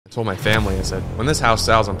told my family, I said, when this house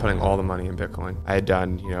sells, I'm putting all the money in Bitcoin. I had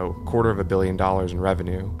done, $250 million in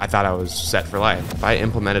revenue. I thought I was set for life. If I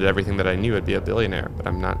implemented everything that I knew, I'd be a billionaire, but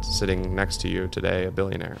I'm not sitting next to you today, a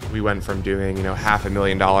billionaire. We went from doing,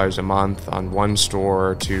 $500,000 a month on one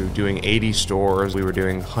store to doing 80 stores. We were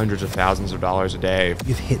doing hundreds of thousands of dollars a day.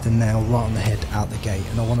 You've hit the nail right on the head out the gate,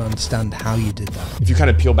 and I want to understand how you did that. If you kind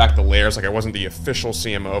of peel back the layers, I wasn't the official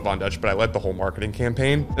CMO of On Dutch, but I led the whole marketing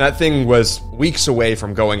campaign. And that thing was weeks away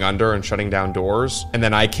from going under and shutting down doors. And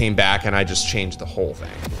then I came back and I just changed the whole thing.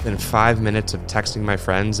 Within 5 minutes of texting my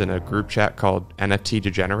friends in a group chat called NFT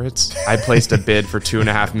Degenerates, I placed a bid for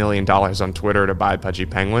 $2.5 million on Twitter to buy Pudgy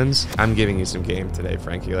Penguins. I'm giving you some game today,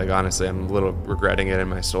 Frankie. Honestly, I'm a little regretting it in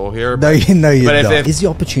my soul here. No, you're not. Is the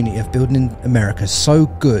opportunity of building in America so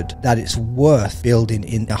good that it's worth building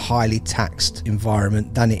in a highly taxed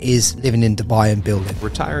environment than it is living in Dubai and building?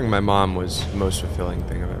 Retiring my mom was the most fulfilling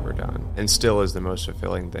thing I've ever done, and still is the most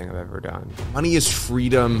fulfilling thing I've ever done. Money is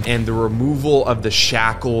freedom and the removal of the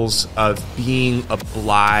shackles of being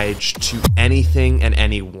obliged to anything and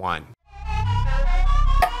anyone.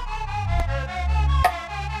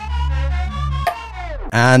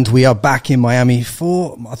 And we are back in Miami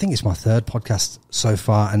for, I think it's my third podcast so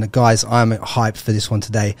far. And guys, I'm hyped for this one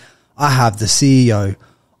today. I have the CEO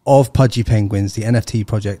of Pudgy Penguins, the NFT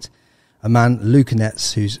project, a man, Luca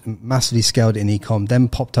Netz, who's massively scaled in ecom, then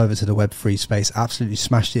popped over to the Web3 space, absolutely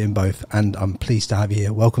smashed it in both. And I'm pleased to have you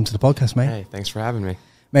here. Welcome to the podcast, mate. Hey, thanks for having me.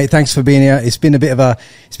 Mate, thanks for being here. It's been a bit of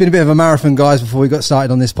a marathon, guys, before we got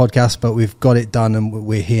started on this podcast, but we've got it done and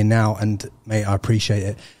we're here now. And mate, I appreciate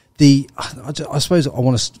it. I suppose I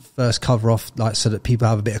want to first cover off, so that people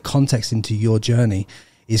have a bit of context into your journey,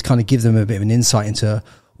 is kind of give them a bit of an insight into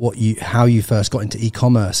how you first got into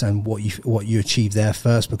e-commerce and what you achieved there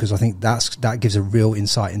first, because I think that gives a real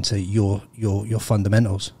insight into your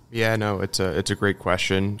fundamentals. Yeah, no, it's a great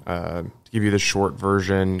question. To give you the short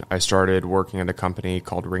version, I started working at a company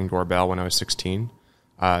called Ring Doorbell when I was 16.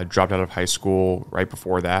 Dropped out of high school right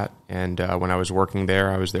before that, and when I was working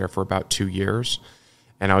there, I was there for about 2 years.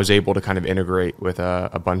 And I was able to kind of integrate with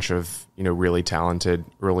a bunch of, really talented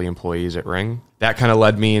early employees at Ring. That kind of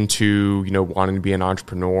led me into, wanting to be an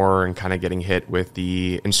entrepreneur and kind of getting hit with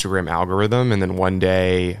the Instagram algorithm. And then one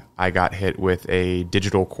day I got hit with a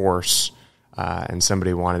digital course and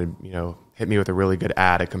somebody wanted to, hit me with a really good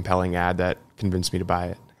ad, a compelling ad that convinced me to buy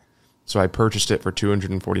it. So I purchased it for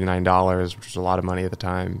 $249, which was a lot of money at the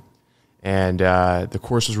time. And the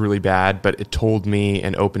course was really bad, but it told me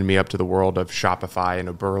and opened me up to the world of Shopify and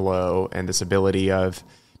Oberlo and this ability of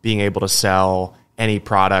being able to sell any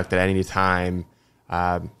product at any time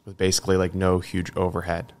with basically no huge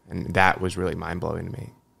overhead. And that was really mind-blowing to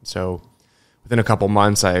me. So within a couple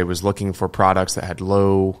months, I was looking for products that had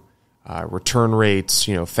low return rates,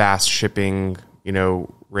 fast shipping,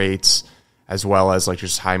 rates, as well as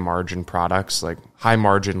just high margin products. High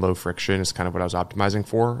margin, low friction is kind of what I was optimizing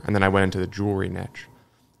for. And then I went into the jewelry niche.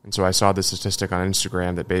 And so I saw the statistic on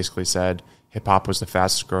Instagram that basically said hip hop was the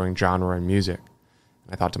fastest growing genre in music.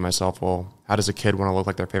 And I thought to myself, well, how does a kid want to look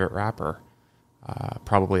like their favorite rapper?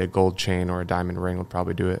 Probably a gold chain or a diamond ring would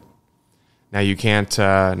probably do it. Now you can't,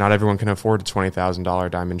 not everyone can afford a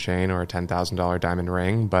 $20,000 diamond chain or a $10,000 diamond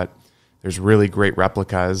ring, but there's really great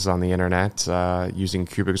replicas on the internet using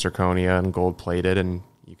cubic zirconia and gold plated, and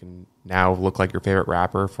you can now look like your favorite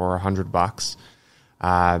rapper for $100.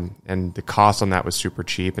 And the cost on that was super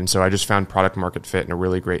cheap. And so I just found product market fit in a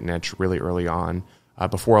really great niche really early on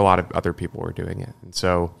before a lot of other people were doing it. And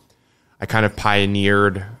so I kind of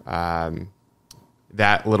pioneered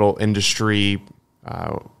that little industry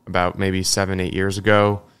about maybe 7-8 years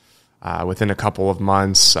ago. Within a couple of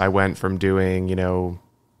months, I went from doing,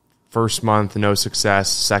 first month, no success.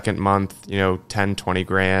 Second month, 10, 20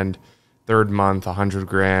 grand. Third month, 100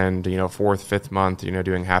 grand. Fourth, fifth month,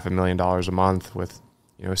 doing $500,000 a month with,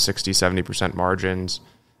 60, 70% margins.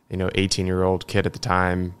 18-year-old kid at the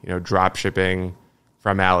time, drop shipping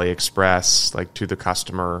from AliExpress, to the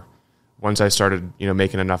customer. Once I started,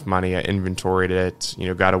 making enough money, I inventoried it,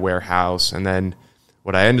 got a warehouse. And then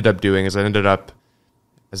what I ended up doing is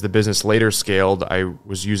as the business later scaled, I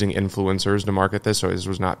was using influencers to market this, so this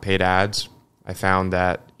was not paid ads. I found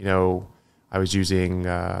that, I was using,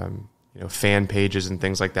 fan pages and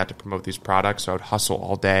things like that to promote these products. So I would hustle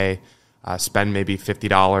all day, spend maybe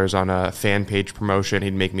 $50 on a fan page promotion.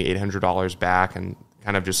 He'd make me $800 back and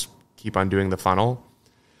kind of just keep on doing the funnel.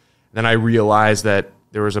 Then I realized that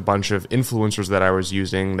there was a bunch of influencers that I was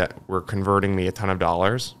using that were converting me a ton of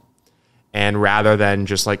dollars. And rather than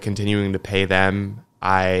just continuing to pay them,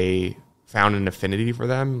 I found an affinity for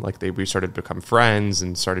them. We started to become friends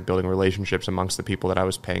and started building relationships amongst the people that I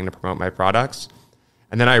was paying to promote my products.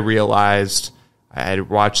 And then I realized I had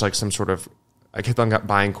watched like some sort of, I kept on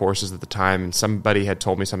buying courses at the time, and somebody had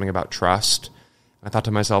told me something about trust. I thought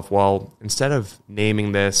to myself, well, instead of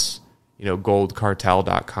naming this,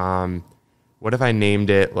 goldcartel.com, what if I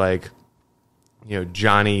named it like,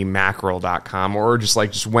 johnnymackerel.com, or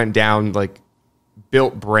just went down, like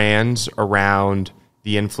built brands around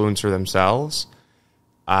the influencer themselves,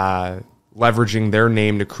 leveraging their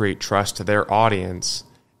name to create trust to their audience,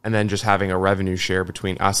 and then just having a revenue share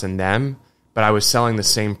between us and them. But I was selling the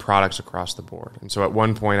same products across the board. And so at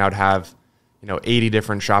one point I'd have, 80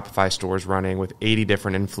 different Shopify stores running with 80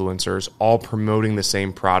 different influencers, all promoting the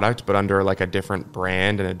same product, but under like a different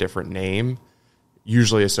brand and a different name,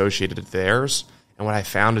 usually associated with theirs. And what I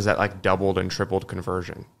found is that like doubled and tripled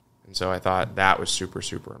conversion. And so I thought that was super,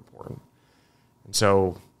 super important. And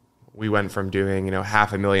so we went from doing,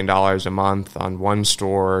 $500,000 a month on one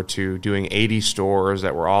store to doing 80 stores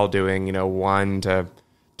that were all doing, 1 to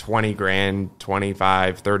 20 grand,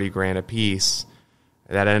 25, 30 grand a piece.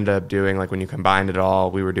 That ended up doing, like when you combined it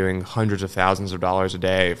all, we were doing hundreds of thousands of dollars a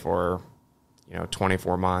day for,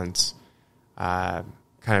 24 months, kind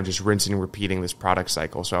of just rinsing and repeating this product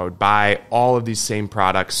cycle. So I would buy all of these same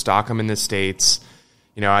products, stock them in the States.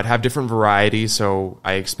 I'd have different varieties. So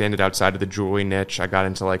I expanded outside of the jewelry niche. I got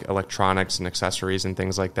into like electronics and accessories and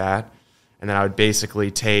things like that. And then I would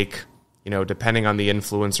basically take, depending on the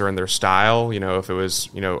influencer and their style, if it was,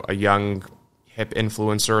 a young hip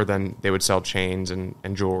influencer, then they would sell chains and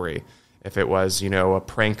jewelry. If it was, a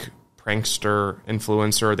prankster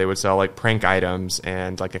influencer, they would sell like prank items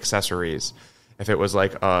and like accessories. If it was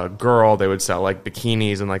like a girl, they would sell like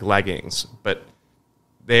bikinis and like leggings. But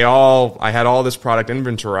I had all this product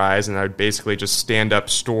inventorized, and I would basically just stand up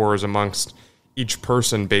stores amongst each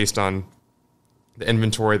person based on the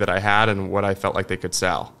inventory that I had and what I felt like they could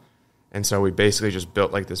sell. And so we basically just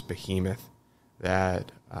built like this behemoth that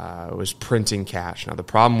was printing cash. Now, the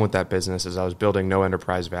problem with that business is I was building no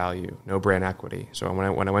enterprise value, no brand equity. So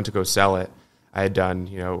when I went to go sell it, I had done,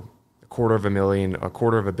 $250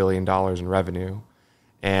 million in revenue.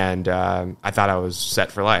 And I thought I was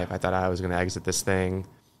set for life. I thought I was going to exit this thing.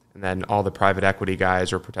 And then all the private equity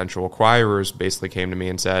guys or potential acquirers basically came to me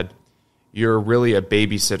and said, you're really a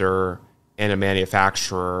babysitter and a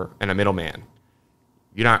manufacturer and a middleman.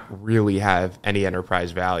 You don't really have any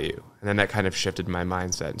enterprise value. And then that kind of shifted my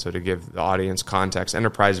mindset. And so to give the audience context,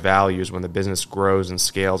 enterprise value is when the business grows and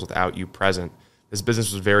scales without you present. This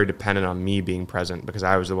business was very dependent on me being present because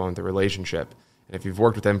I was the one with the relationship. And if you've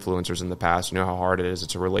worked with influencers in the past, you know how hard it is.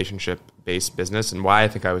 It's a relationship-based business. And why I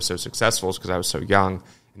think I was so successful is because I was so young.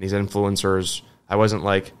 And these influencers, I wasn't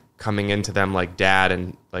like coming into them like dad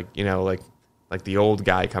and like the old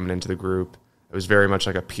guy coming into the group. It was very much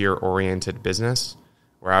like a peer-oriented business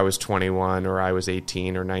where I was 21 or I was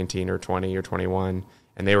 18 or 19 or 20 or 21.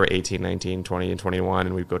 And they were 18, 19, 20, and 21.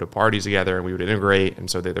 And we'd go to parties together and we would integrate. And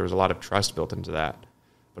so there was a lot of trust built into that.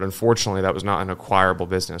 But unfortunately, that was not an acquirable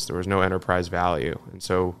business. There was no enterprise value. And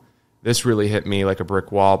so this really hit me like a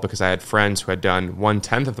brick wall because I had friends who had done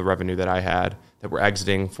 1/10 of the revenue that I had that were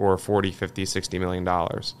exiting for $40, $50, $60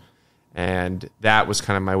 million. And that was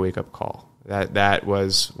kind of my wake-up call. That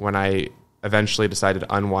was when I eventually decided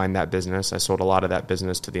to unwind that business. I sold a lot of that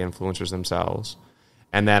business to the influencers themselves.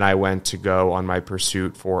 And then I went to go on my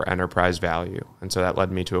pursuit for enterprise value. And so that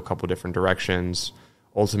led me to a couple different directions.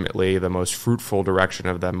 Ultimately, the most fruitful direction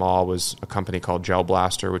of them all was a company called Gel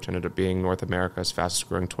Blaster, which ended up being North America's fastest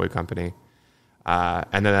growing toy company.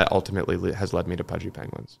 And then that ultimately has led me to Pudgy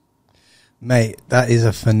Penguins. Mate, that is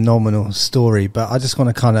a phenomenal story. But I just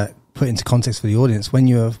want to kind of put into context for the audience. When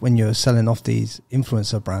you're selling off these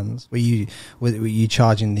influencer brands, were you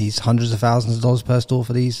charging these hundreds of thousands of dollars per store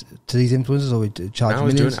for these influencers, or were you charging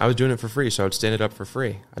millions? I was doing it for free, so I would stand it up for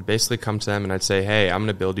free. I'd basically come to them and I'd say, hey, I'm going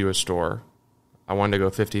to build you a store. I wanted to go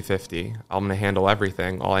 50-50. I'm going to handle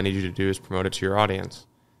everything. All I need you to do is promote it to your audience.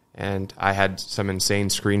 And I had some insane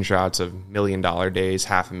screenshots of $1 million days,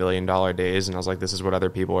 $500,000 days, and I was like, this is what other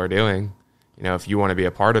people are doing. If you want to be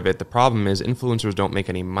a part of it. The problem is influencers don't make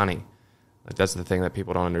any money. Like, that's the thing that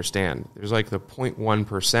people don't understand. There's like the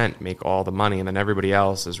 0.1% make all the money, and then everybody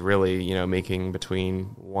else is really, making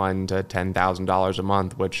between $1,000 to $10,000 a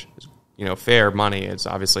month, which is, fair money. It's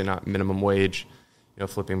obviously not minimum wage,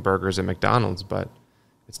 flipping burgers at McDonald's, but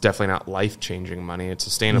it's definitely not life-changing money. It's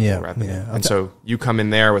sustainable revenue. Yeah. Okay. And so you come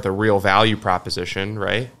in there with a real value proposition,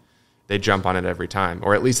 right? They jump on it every time,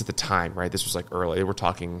 or at least at the time, right? This was like early. We're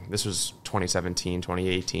talking, this was 2017,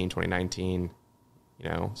 2018, 2019,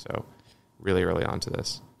 so really early on to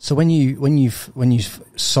this. So when you've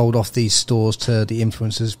sold off these stores to the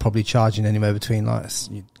influencers, probably charging anywhere between like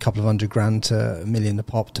a couple of $100,000 to $1 million a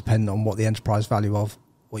pop, depending on what the enterprise value of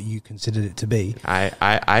what you considered it to be.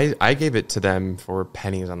 I gave it to them for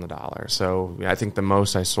pennies on the dollar. So I think the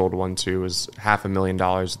most I sold one to was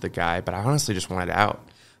 $500,000 to the guy, but I honestly just wanted out.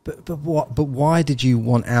 But why did you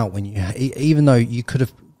want out when you, even though you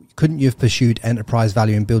couldn't you have pursued enterprise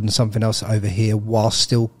value and building something else over here while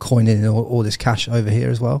still coining all this cash over here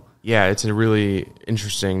as well? Yeah, it's a really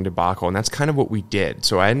interesting debacle, and that's kind of what we did.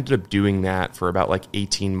 So I ended up doing that for about like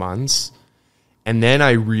 18 months, and then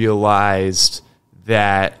I realized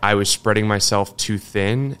that I was spreading myself too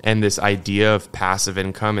thin, and this idea of passive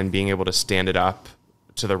income and being able to stand it up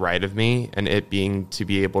to the right of me and it being to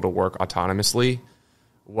be able to work autonomously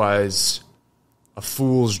was a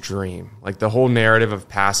fool's dream. Like the whole narrative of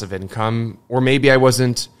passive income, or maybe it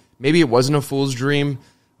wasn't a fool's dream,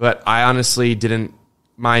 but I honestly didn't,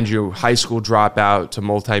 mind you, high school dropout to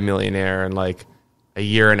multimillionaire in like a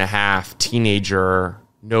year and a half, teenager,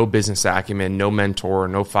 no business acumen, no mentor,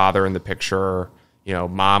 no father in the picture. You know,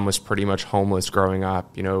 mom was pretty much homeless growing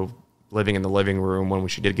up, you know, living in the living room when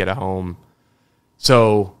she did get a home.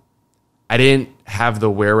 So I didn't have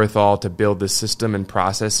the wherewithal to build the system and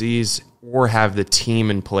processes or have the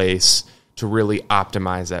team in place to really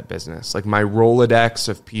optimize that business. Like my Rolodex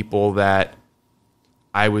of people that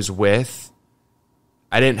I was with,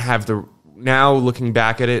 I didn't have the, now looking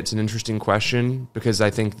back at it, it's an interesting question because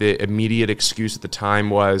I think the immediate excuse at the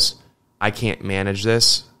time was, I can't manage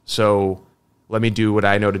this. So let me do what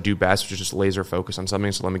I know to do best, which is just laser focus on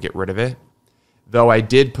something. So let me get rid of it. Though I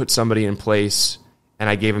did put somebody in place and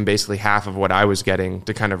I gave him basically half of what I was getting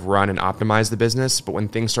to kind of run and optimize the business. But when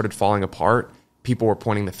things started falling apart, people were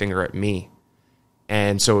pointing the finger at me.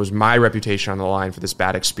 And so it was my reputation on the line for this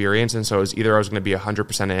bad experience. And so it was either I was going to be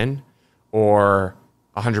 100% in or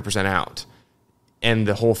 100% out. And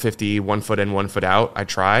the whole 50, 1 foot in, 1 foot out, I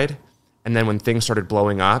tried. And then when things started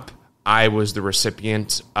blowing up, I was the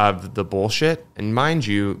recipient of the bullshit. And mind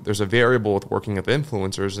you, there's a variable with working with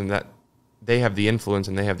influencers in that they have the influence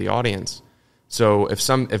and they have the audience. So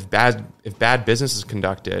if bad business is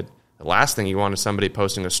conducted, the last thing you want is somebody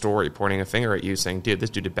posting a story, pointing a finger at you saying, dude, this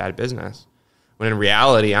dude did bad business. When in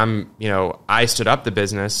reality, I stood up the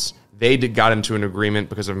business. They got into an agreement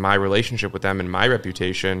because of my relationship with them and my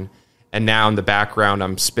reputation. And now in the background,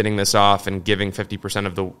 I'm spinning this off and giving 50%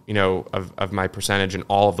 of the, of my percentage and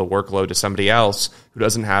all of the workload to somebody else who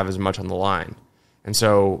doesn't have as much on the line. And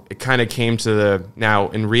so it kind of came to now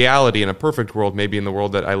in reality, in a perfect world, maybe in the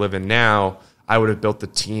world that I live in now, I would have built the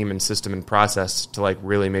team and system and process to like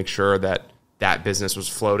really make sure that that business was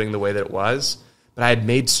floating the way that it was. But I had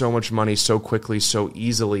made so much money so quickly, so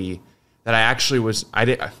easily that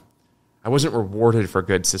I wasn't rewarded for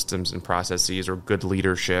good systems and processes or good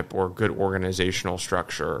leadership or good organizational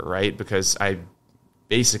structure, right? Because I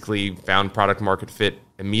basically found product market fit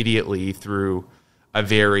immediately through a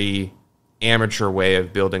very amateur way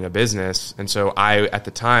of building a business. And so I, at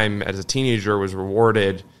the time, as a teenager, was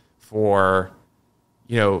rewarded for,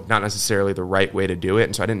 not necessarily the right way to do it.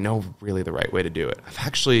 And so I didn't know really the right way to do it.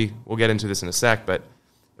 We'll get into this in a sec, but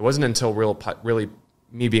it wasn't until really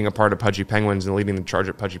me being a part of Pudgy Penguins and leading the charge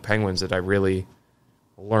at Pudgy Penguins that I really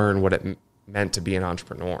learned what it meant to be an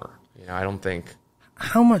entrepreneur. I don't think...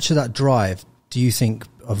 How much of that drive do you think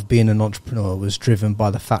of being an entrepreneur was driven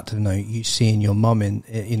by the fact of you seeing your mum in,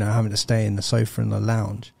 having to stay in the sofa in the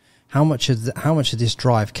lounge? How much of this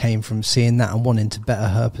drive came from seeing that and wanting to better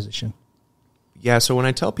her position? Yeah, so when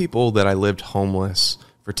I tell people that I lived homeless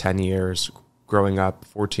for 10 years, growing up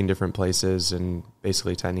 14 different places in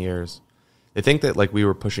basically 10 years, they think that we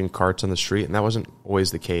were pushing carts on the street, and that wasn't always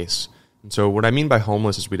the case. And so what I mean by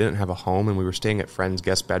homeless is we didn't have a home, and we were staying at friends'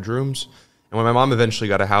 guest bedrooms. And when my mom eventually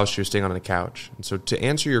got a house, she was staying on a couch. And so to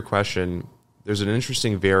answer your question, there's an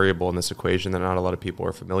interesting variable in this equation that not a lot of people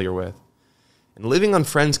are familiar with. And living on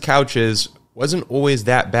friends' couches wasn't always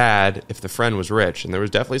that bad if the friend was rich. And there was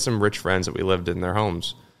definitely some rich friends that we lived in their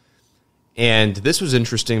homes. And this was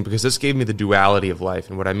interesting because this gave me the duality of life.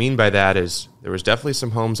 And what I mean by that is there was definitely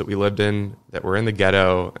some homes that we lived in that were in the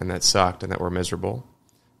ghetto and that sucked and that were miserable.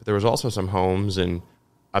 But there was also some homes in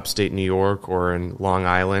upstate New York or in Long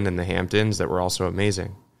Island and the Hamptons that were also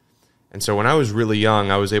amazing. And so when I was really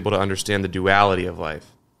young, I was able to understand the duality of life.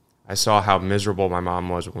 I saw how miserable my mom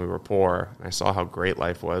was when we were poor, and I saw how great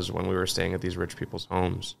life was when we were staying at these rich people's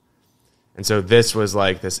homes. And so this was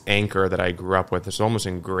like this anchor that I grew up with. It's almost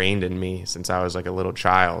ingrained in me since I was like a little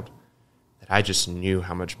child, that I just knew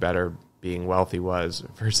how much better being wealthy was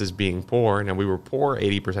versus being poor. And we were poor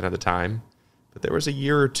 80% of the time, but there was a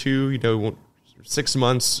year or two, 6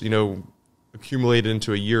 months, accumulated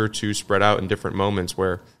into a year or two spread out in different moments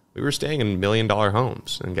where we were staying in $1 million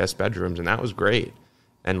homes and guest bedrooms, and that was great.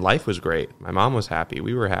 And life was great. My mom was happy.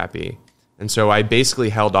 We were happy. And so I basically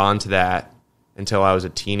held on to that until I was a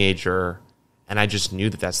teenager, and I just knew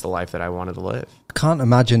that that's the life that I wanted to live. I can't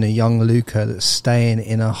imagine a young Luca that's staying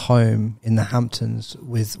in a home in the Hamptons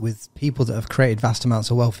with people that have created vast amounts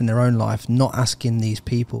of wealth in their own life, not asking these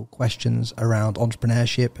people questions around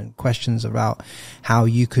entrepreneurship and questions about how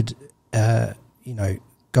you could, go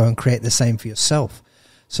and create the same for yourself.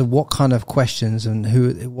 So what kind of questions and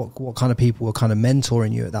what kind of people were kind of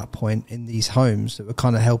mentoring you at that point in these homes that were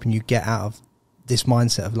kind of helping you get out of this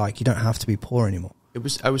mindset of like, you don't have to be poor anymore?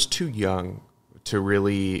 I was too young to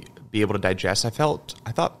really be able to digest. I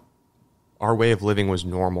thought our way of living was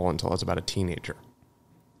normal until I was about a teenager.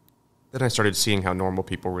 Then I started seeing how normal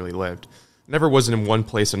people really lived. I never was in one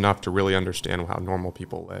place enough to really understand how normal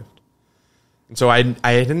people lived. And so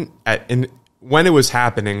when it was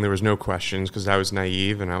happening, there was no questions because I was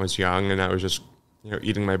naive and I was young and I was just,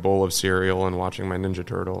 eating my bowl of cereal and watching my Ninja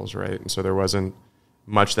Turtles, right? And so there wasn't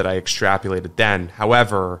much that I extrapolated then.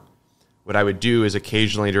 However, what I would do is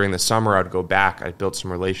occasionally during the summer, I would go back. I built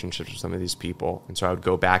some relationships with some of these people. And so I would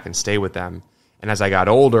go back and stay with them. And as I got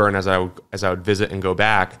older and as I would visit and go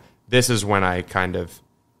back, this is when I kind of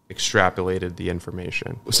extrapolated the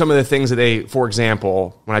information. Some of the things for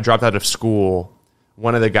example, when I dropped out of school,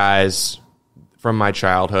 one of the guys from my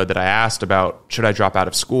childhood that I asked about, should I drop out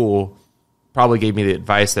of school, probably gave me the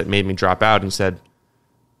advice that made me drop out and said,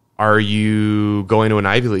 are you going to an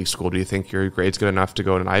Ivy League school? Do you think your grade's good enough to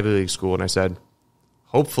go to an Ivy League school? And I said,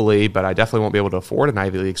 hopefully, but I definitely won't be able to afford an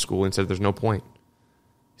Ivy League school. And he said, there's no point.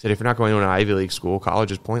 He said, if you're not going to an Ivy League school,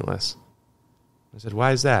 college is pointless. I said,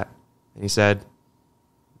 why is that? And he said,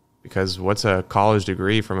 because what's a college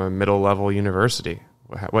degree from a middle-level university?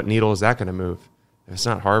 What needle is that going to move? If it's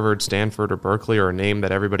not Harvard, Stanford, or Berkeley, or a name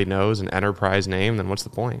that everybody knows, an enterprise name, then what's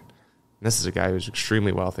the point? And this is a guy who's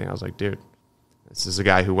extremely wealthy. I was like, dude, this is a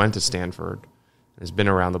guy who went to Stanford and has been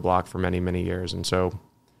around the block for many, many years. And so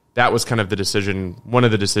that was kind of the decision, one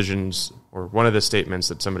of the decisions, or one of the statements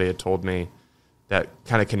that somebody had told me that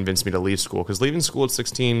kind of convinced me to leave school. Because leaving school at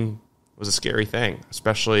 16 was a scary thing,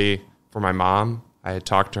 especially for my mom. I had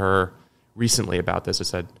talked to her recently about this. I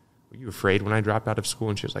said, were you afraid when I dropped out of school?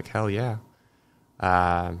 And she was like, hell yeah.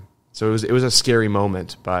 So it was a scary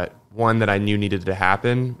moment, but one that I knew needed to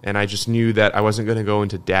happen. And I just knew that I wasn't going to go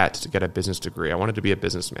into debt to get a business degree. I wanted to be a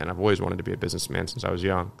businessman. I've always wanted to be a businessman since I was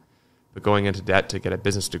young. But going into debt to get a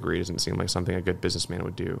business degree doesn't seem like something a good businessman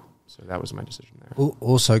would do. So that was my decision there.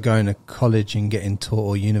 Also going to college and getting taught,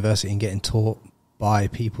 or university and getting taught by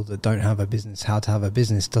people that don't have a business how to have a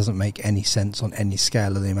business doesn't make any sense on any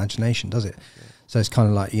scale of the imagination, does it? Yeah. So it's kind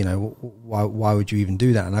of like, why would you even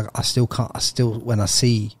do that? And I still can't, when I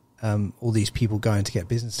see all these people going to get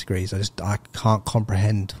business degrees, I can't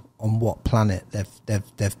comprehend on what planet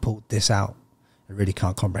they've pulled this out. I really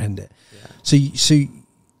can't comprehend it. Yeah. So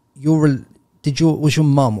was your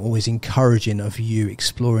mum always encouraging of you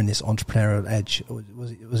exploring this entrepreneurial edge, or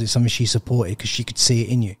was it something she supported because she could see it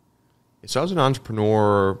in you? So I was an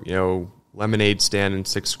entrepreneur, lemonade stand in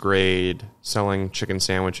 6th grade, selling chicken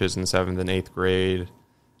sandwiches in 7th and 8th grade,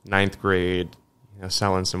 9th grade,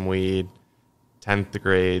 selling some weed, 10th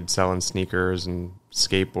grade, selling sneakers and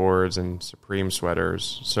skateboards and Supreme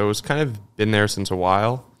sweaters. So it's kind of been there since a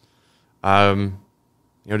while. To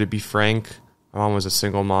be frank, my mom was a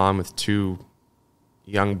single mom with 2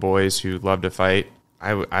 young boys who loved to fight.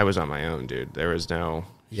 I was on my own, dude. There was no,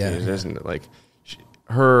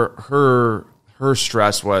 her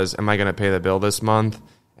stress was, am I going to pay the bill this month?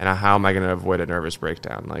 And how am I going to avoid a nervous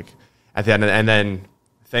breakdown? Like at the end, and then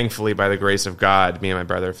thankfully by the grace of God, me and my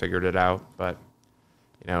brother figured it out. But,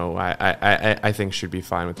 I think she'd be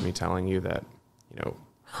fine with me telling you that,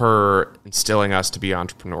 her instilling us to be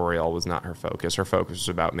entrepreneurial was not her focus. Her focus was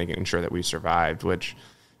about making sure that we survived, which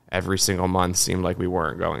every single month seemed like we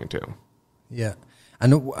weren't going to. Yeah.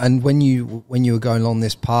 And when you were going along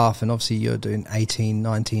this path, and obviously you're doing 18,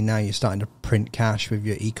 19 now, you're starting to print cash with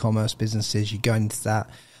your e-commerce businesses, you're going into that.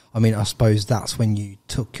 I mean, I suppose that's when you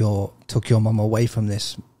took your mum away from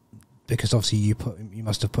this, because obviously you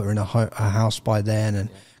must have put her in a house by then and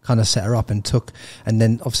kind of set her up and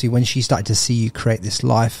then obviously when she started to see you create this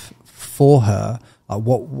life for her, like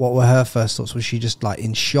what were her first thoughts? Was she just like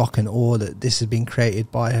in shock and awe that this had been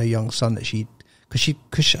created by her young son, that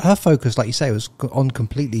because her focus, like you say, was on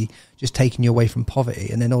completely just taking you away from poverty,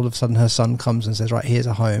 and then all of a sudden her son comes and says, right, here's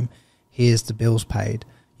a home, here's the bills paid,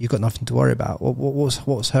 you've got nothing to worry about. What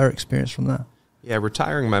was her experience from that? Yeah,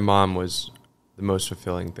 retiring my mom was the most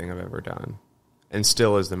fulfilling thing I've ever done, and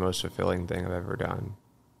still is the most fulfilling thing I've ever done.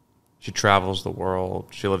 She travels the world.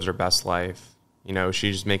 She lives her best life.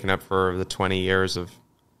 She's making up for the 20 years of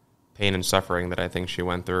pain and suffering that I think she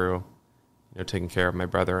went through, taking care of my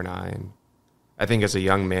brother and I. And I think as a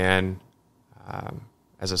young man,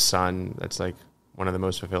 as a son, that's like one of the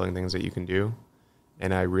most fulfilling things that you can do.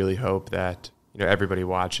 And I really hope that, everybody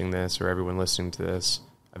watching this or everyone listening to this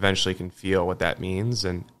eventually can feel what that means.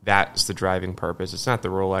 And that's the driving purpose. It's not the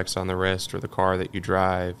Rolex on the wrist or the car that you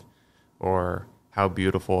drive or how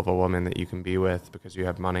beautiful of a woman that you can be with because you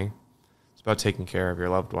have money. It's about taking care of your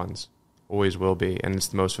loved ones. Always will be. And it's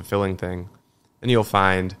the most fulfilling thing. And you'll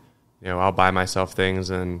find, I'll buy myself things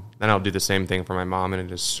and then I'll do the same thing for my mom. And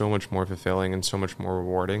it is so much more fulfilling and so much more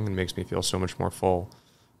rewarding and makes me feel so much more full.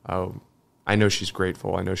 I know she's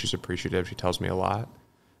grateful. I know she's appreciative. She tells me a lot.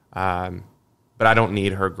 But I don't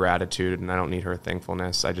need her gratitude and I don't need her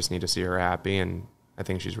thankfulness. I just need to see her happy. And I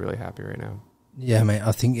think she's really happy right now. Yeah, mate.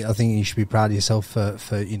 I think you should be proud of yourself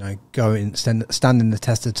for going, standing the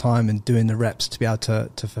test of time and doing the reps to be able to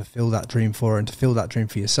fulfill that dream for her and to fulfill that dream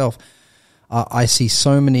for yourself. I see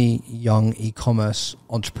so many young e-commerce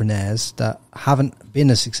entrepreneurs that haven't been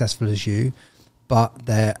as successful as you, but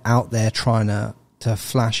they're out there trying to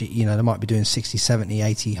flash it. They might be doing 60, 70,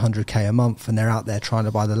 80, 100K a month, and they're out there trying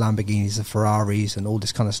to buy the Lamborghinis, the Ferraris, and all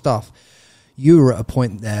this kind of stuff. You were at a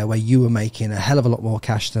point there where you were making a hell of a lot more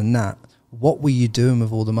cash than that. What were you doing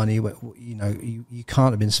with all the money? You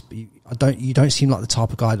can't have been. You don't seem like the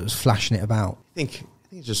type of guy that was flashing it about. I think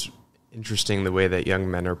it's just interesting the way that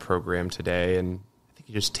young men are programmed today, and I think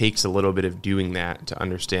it just takes a little bit of doing that to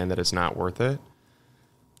understand that it's not worth it.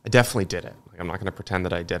 I definitely did it. I'm not going to pretend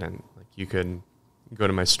that I didn't. You could go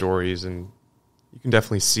to my stories and you can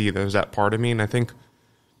definitely see there's that part of me. And I think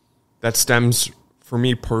that stems, for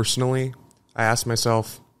me personally, I ask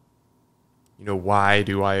myself, why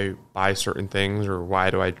do I buy certain things or why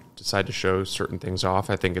do I decide to show certain things off?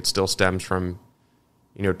 I think it still stems from,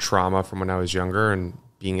 trauma from when I was younger and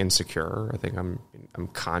being insecure. I think I'm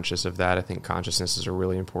conscious of that. I think consciousness is a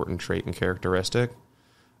really important trait and characteristic.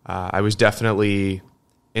 I was definitely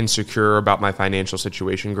insecure about my financial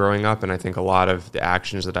situation growing up, and I think a lot of the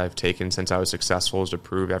actions that I've taken since I was successful is to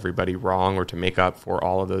prove everybody wrong or to make up for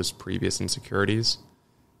all of those previous insecurities.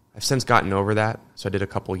 I've since gotten over that, so I did a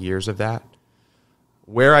couple years of that.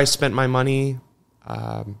 Where I spent my money,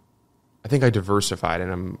 I think I diversified, and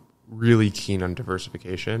I'm really keen on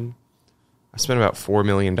diversification. I spent about $4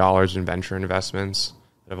 million in venture investments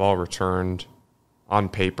that have all returned on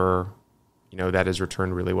paper. That has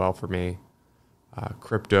returned really well for me.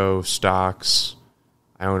 Crypto, stocks.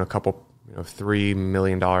 I own a couple, $3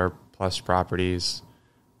 million plus properties,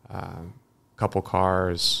 couple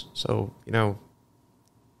cars. So,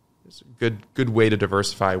 it's a good way to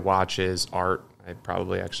diversify. Watches, art. I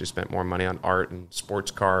probably actually spent more money on art and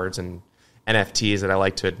sports cards and NFTs that I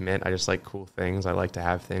like to admit. I just like cool things. I like to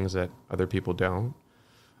have things that other people don't.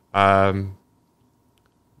 But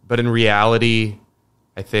in reality,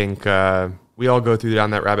 I think we all go through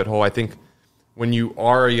down that rabbit hole. I think when you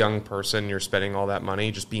are a young person, you're spending all that money,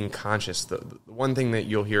 just being conscious. The one thing that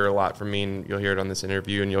you'll hear a lot from me, and you'll hear it on this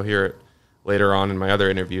interview, and you'll hear it later on in my other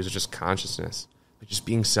interviews, is just consciousness. Like just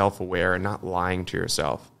being self-aware and not lying to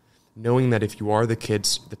yourself. Knowing that if you are the kid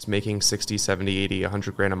that's making 60, 70, 80,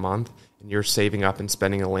 100 grand a month, and you're saving up and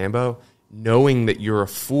spending a Lambo, knowing that you're a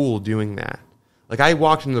fool doing that. Like I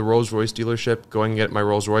walked into the Rolls-Royce dealership, going to get my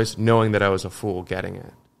Rolls-Royce, knowing that I was a fool getting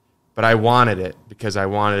it. But I wanted it because I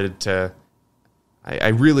wanted to... I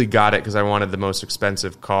really got it because I wanted the most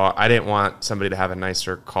expensive car. I didn't want somebody to have a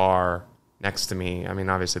nicer car next to me. I mean,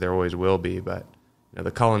 obviously there always will be, but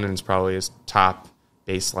the Cullinan's probably his top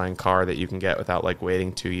baseline car that you can get without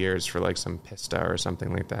waiting 2 years for some Pista or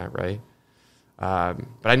something like that, right? But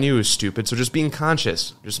I knew it was stupid. So just being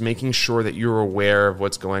conscious, just making sure that you're aware of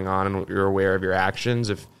what's going on and you're aware of your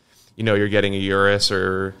actions. If you're getting a Urus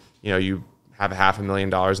or you have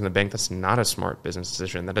 $500,000 in the bank, that's not a smart business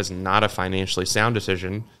decision. That is not a financially sound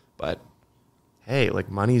decision. But hey,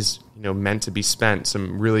 money's meant to be spent.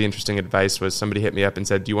 Some really interesting advice was somebody hit me up and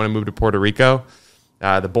said, "Do you want to move to Puerto Rico?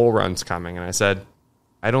 The bull run's coming." And I said,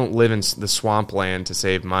 "I don't live in the swampland to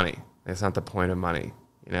save money. That's not the point of money.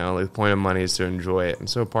 The point of money is to enjoy it. And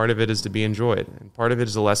so part of it is to be enjoyed, and part of it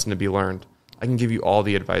is a lesson to be learned. I can give you all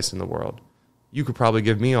the advice in the world. You could probably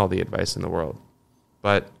give me all the advice in the world,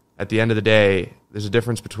 but at the end of the day, there's a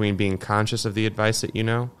difference between being conscious of the advice that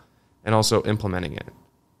and also implementing it.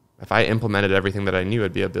 If I implemented everything that I knew,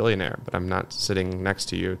 I'd be a billionaire, but I'm not sitting next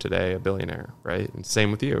to you today, a billionaire, right? And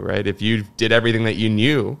same with you, right? If you did everything that you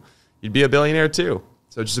knew, you'd be a billionaire too.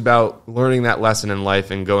 So it's just about learning that lesson in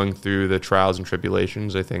life and going through the trials and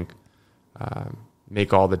tribulations, I think,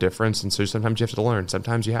 make all the difference. And so sometimes you have to learn.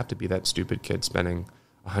 Sometimes you have to be that stupid kid spending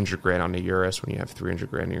 $100 grand on a Urus when you have $300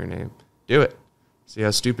 grand in your name. Do it. See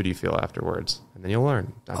how stupid you feel afterwards, and then you'll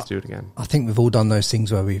learn not to do it again. I think we've all done those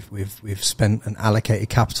things where we've spent and allocated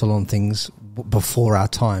capital on things before our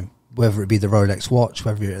time, whether it be the Rolex watch,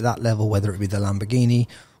 whether you're at that level, whether it be the Lamborghini,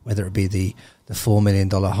 whether it be the $4 million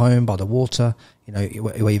home by the water, you know,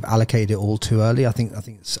 where you've allocated it all too early. I think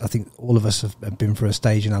all of us have been through a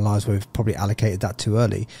stage in our lives where we've probably allocated that too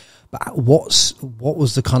early. But what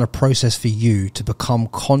was the kind of process for you to become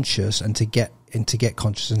conscious and to get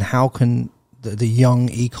conscious, and how can the young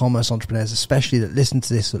e-commerce entrepreneurs, especially that listen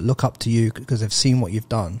to this, that look up to you because they've seen what you've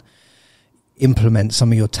done, implement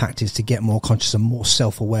some of your tactics to get more conscious and more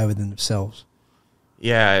self-aware within themselves?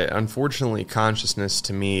 Yeah, unfortunately, consciousness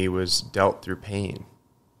to me was dealt through pain.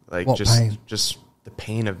 Like, what pain? Just the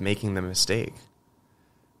pain of making the mistake.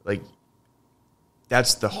 Like,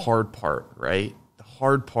 that's the hard part, right? The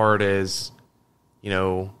hard part is, you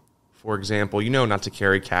know, for example, you know not to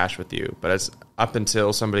carry cash with you, but it's up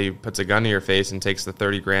until somebody puts a gun to your face and takes the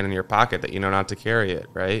 30 grand in your pocket that you know not to carry it,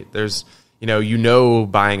 right? There's, you know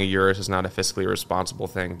buying a Urus is not a fiscally responsible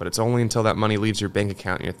thing, but it's only until that money leaves your bank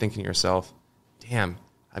account and you're thinking to yourself, damn,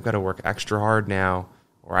 I've got to work extra hard now,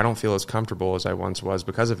 or I don't feel as comfortable as I once was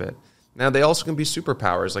because of it. Now, they also can be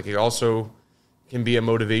superpowers. Like, it also can be a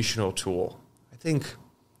motivational tool. I think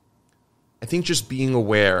just being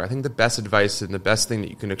aware, I think the best advice and the best thing that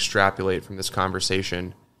you can extrapolate from this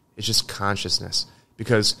conversation is just consciousness.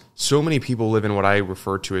 Because so many people live in what I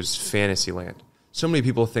refer to as fantasy land. So many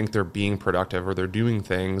people think they're being productive, or they're doing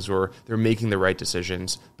things, or they're making the right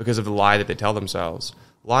decisions because of the lie that they tell themselves.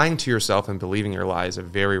 Lying to yourself and believing your lie is a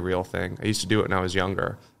very real thing. I used to do it when I was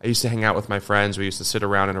younger. I used to hang out with my friends. We used to sit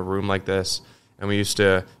around in a room like this, and we used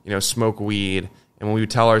to, smoke weed. And when we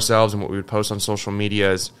would tell ourselves and what we would post on social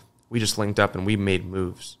media is we just linked up and we made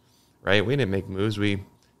moves, right? We didn't make moves. We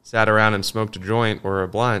sat around and smoked a joint or a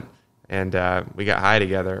blunt, and we got high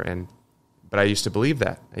together. But I used to believe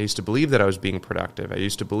that. I used to believe that I was being productive. I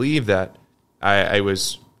used to believe that I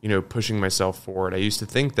was, pushing myself forward. I used to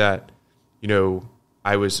think that,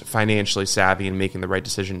 I was financially savvy and making the right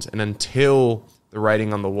decisions. And until the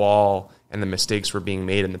writing on the wall and the mistakes were being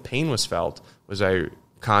made and the pain was felt, was I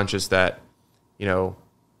conscious that,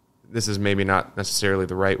 this is maybe not necessarily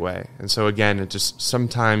the right way. And so again, it just,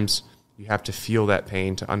 sometimes you have to feel that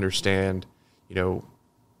pain to understand,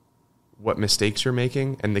 what mistakes you're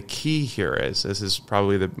making. And the key here is, this is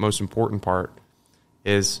probably the most important part,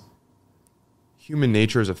 is human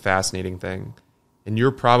nature is a fascinating thing. And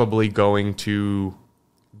you're probably going to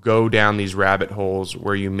go down these rabbit holes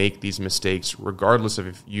where you make these mistakes, regardless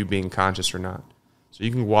of you being conscious or not. So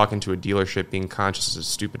you can walk into a dealership being conscious is a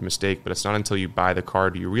stupid mistake, but it's not until you buy the car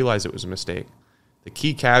do you realize it was a mistake. The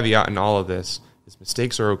key caveat in all of this is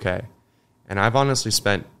mistakes are okay. And I've honestly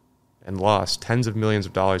spent and lost tens of millions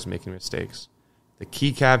of dollars making mistakes. The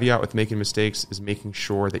key caveat with making mistakes is making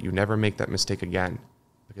sure that you never make that mistake again,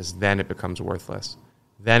 because then it becomes worthless.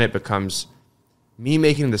 Then it becomes, me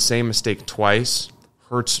making the same mistake twice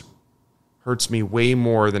hurts me way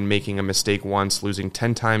more than making a mistake once, losing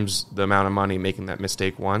 10 times the amount of money making that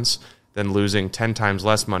mistake once, than losing 10 times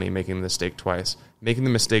less money making the mistake twice. Making the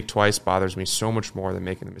mistake twice bothers me so much more than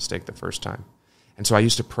making the mistake the first time. And so I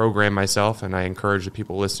used to program myself, and I encourage the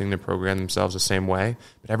people listening to program themselves the same way.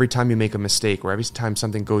 But every time you make a mistake, or every time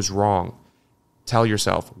something goes wrong, tell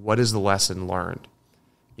yourself, what is the lesson learned?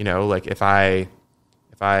 Like if I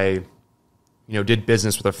did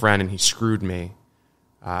business with a friend and he screwed me,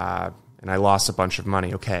 and I lost a bunch of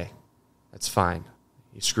money. Okay, that's fine.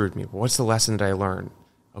 He screwed me. But what's the lesson that I learned?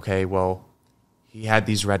 Okay, well, he had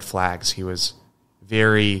these red flags. He was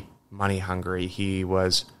very money hungry. He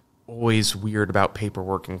was always weird about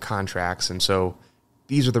paperwork and contracts. And so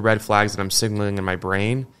these are the red flags that I'm signaling in my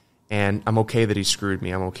brain. And I'm okay that he screwed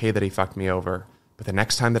me. I'm okay that he fucked me over. But the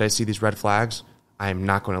next time that I see these red flags, I am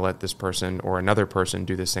not going to let this person or another person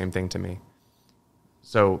do the same thing to me.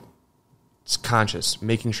 So it's conscious,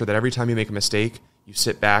 making sure that every time you make a mistake, you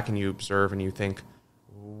sit back and you observe and you think,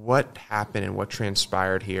 what happened and what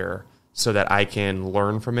transpired here so that I can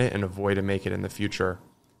learn from it and avoid to make it in the future.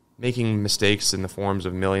 Making mistakes in the forms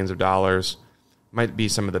of millions of dollars might be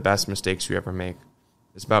some of the best mistakes you ever make.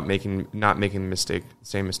 It's about not making the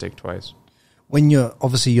same mistake twice. When you're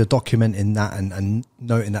documenting that and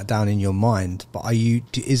noting that down in your mind, but do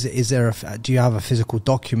you have a physical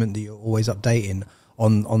document that you're always updating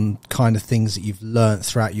on kind of things that you've learned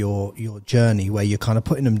throughout your journey, where you're kind of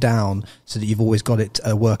putting them down so that you've always got it,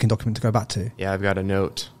 a working document to go back to? Yeah, I've got a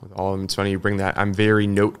note with all of them. It's funny you bring that. I'm very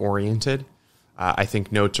note oriented. I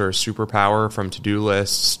think notes are a superpower, from to-do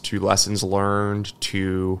lists to lessons learned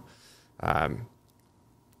to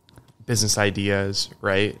business ideas,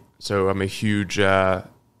 right? So I'm a huge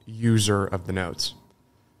user of the notes.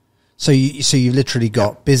 So you literally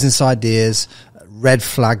got business ideas, red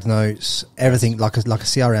flag notes, everything like a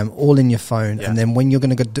CRM, all in your phone. Yeah. And then when you're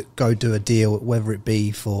going to go do a deal, whether it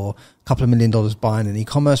be for a couple of $1 million buying an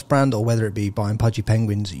e-commerce brand or whether it be buying Pudgy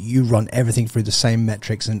Penguins, you run everything through the same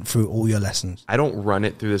metrics and through all your lessons. I don't run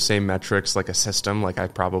it through the same metrics like a system, like I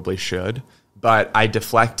probably should, but I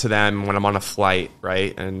deflect to them when I'm on a flight,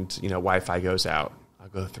 right? And Wi-Fi goes out.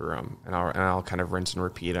 Go through them and I'll kind of rinse and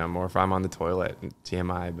repeat them, or if I'm on the toilet,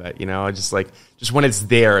 TMI, but just when it's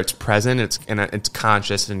there, it's present, it's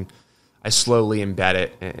conscious, and I slowly embed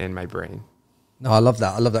it in my brain. No, I love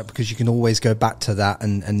that because you can always go back to that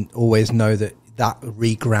and always know that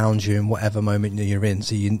regrounds you in whatever moment you're in.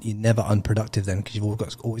 So you're never unproductive then, because you've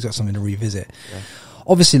always got something to revisit. Yeah.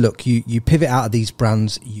 Obviously, look, you pivot out of these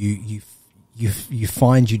brands, you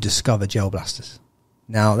discover Gel Blasters.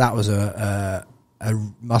 Now that was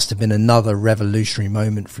must have been another revolutionary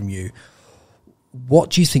moment from you.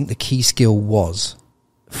 What do you think the key skill was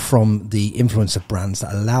from the influencer brands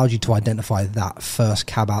that allowed you to identify that first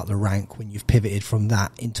cab out the rank when you've pivoted from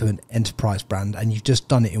that into an enterprise brand, and you've just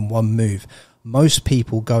done it in one move? Most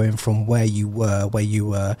people going from where you were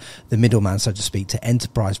the middleman, so to speak, to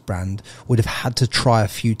enterprise brand would have had to try a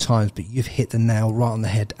few times, but you've hit the nail right on the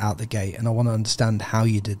head out the gate. And I want to understand how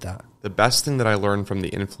you did that. The best thing that I learned from the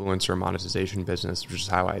influencer monetization business, which is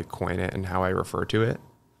how I coin it and how I refer to it,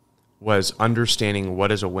 was understanding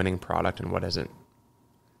what is a winning product and what isn't.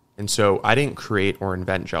 And so I didn't create or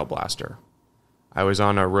invent Gel Blaster. I was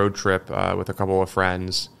on a road trip with a couple of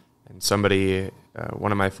friends, and somebody,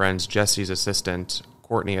 one of my friends, Jesse's assistant,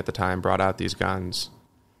 Courtney at the time, brought out these guns,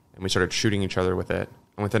 and we started shooting each other with it.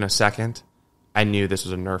 And within a second, I knew this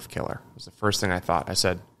was a Nerf killer. It was the first thing I thought. I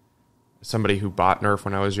said, somebody who bought Nerf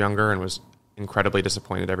when I was younger and was incredibly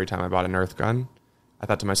disappointed every time I bought a Nerf gun, I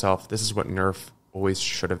thought to myself, this is what Nerf always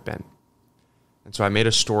should have been. And so I made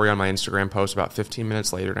a story on my Instagram post about 15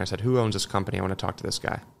 minutes later, and I said, who owns this company? I want to talk to this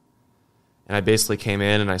guy. And I basically came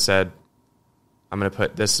in and I said, I'm going to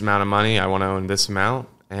put this amount of money. I want to own this amount.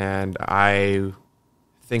 And I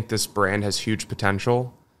think this brand has huge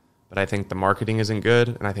potential, but I think the marketing isn't good,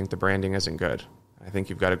 and I think the branding isn't good. I think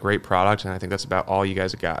you've got a great product, and I think that's about all you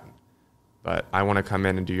guys have got. But I want to come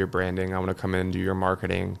in and do your branding. I want to come in and do your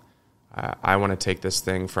marketing. I want to take this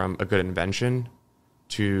thing from a good invention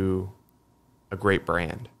to a great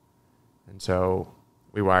brand. And so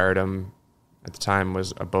we wired him. At the time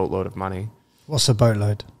was a boatload of money. What's a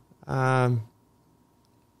boatload?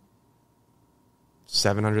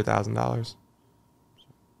 $700,000.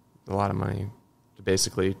 A lot of money to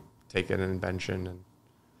basically take an invention and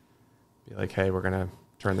be like, hey, we're going to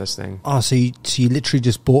turn this thing. Oh, so you literally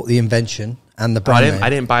just bought the invention and the brand name. I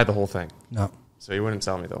didn't buy the whole thing. No. So you wouldn't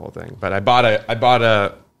sell me the whole thing. But I bought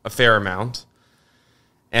a fair amount,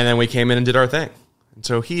 and then we came in and did our thing. And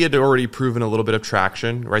so he had already proven a little bit of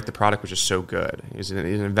traction, right? The product was just so good. He's an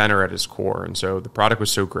inventor at his core, and so the product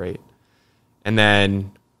was so great. And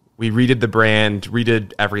then we redid the brand,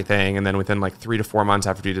 redid everything, and then within like 3 to 4 months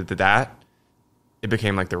after we did that, it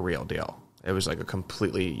became like the real deal. It was like a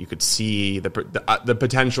completely, you could see the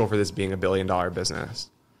potential for this being $1 billion business.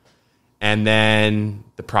 And then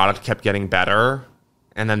the product kept getting better,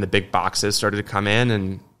 and then the big boxes started to come in,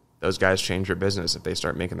 and those guys change your business if they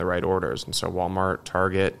start making the right orders. And so Walmart,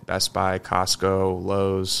 Target, Best Buy, Costco,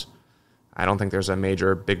 Lowe's, I don't think there's a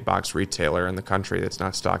major big box retailer in the country that's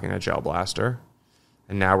not stocking a Gel Blaster.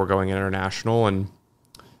 And now we're going international, and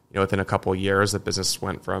within a couple of years, the business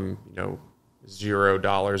went from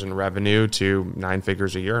 $0 in revenue to 9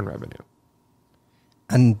 figures a year in revenue.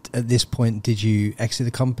 And at this point, did you exit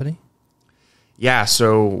the company? Yeah.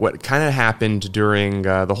 So what kind of happened during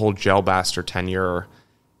the whole Gel Blaster tenure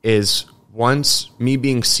is, once me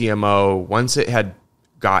being CMO, once it had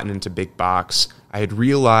gotten into big box, I had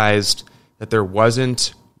realized that there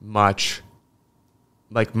wasn't much,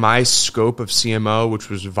 like my scope of CMO, which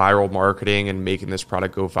was viral marketing and making this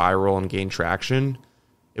product go viral and gain traction.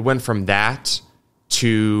 It went from that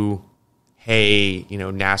to, hey,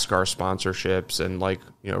 NASCAR sponsorships and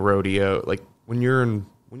rodeo. Like when you're in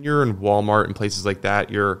Walmart and places like that,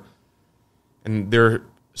 and they're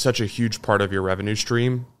such a huge part of your revenue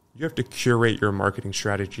stream, you have to curate your marketing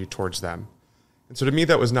strategy towards them. And so to me,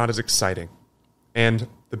 that was not as exciting. And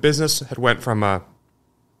the business had went from a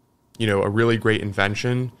really great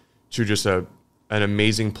invention to just an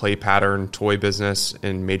amazing play pattern toy business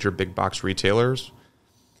in major big box retailers.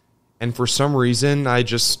 And for some reason,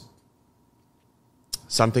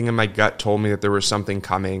 something in my gut told me that there was something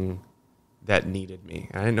coming that needed me.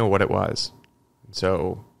 And I didn't know what it was. And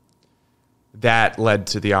so that led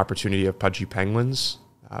to the opportunity of Pudgy Penguins.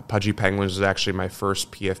 Pudgy Penguins was actually my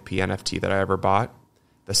first PFP NFT that I ever bought.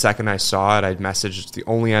 The second I saw it, I'd messaged, it's the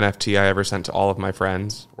only NFT I ever sent to all of my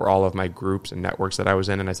friends or all of my groups and networks that I was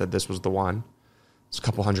in, and I said this was the one. It's a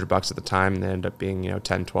couple $100 at the time, and it ended up being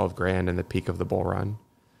 10, 12 grand in the peak of the bull run.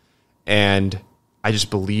 And I just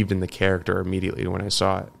believed in the character immediately when I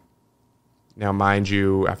saw it. Now, mind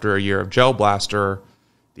you, after a year of Gel Blaster,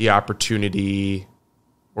 the opportunity,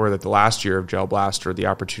 or that the last year of Gel Blaster, the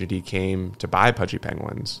opportunity came to buy Pudgy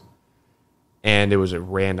Penguins. And it was a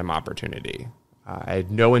random opportunity. I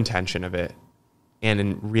had no intention of it. And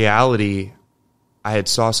in reality, I had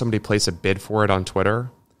saw somebody place a bid for it on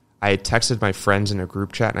Twitter. I had texted my friends in a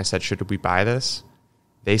group chat and I said, should we buy this?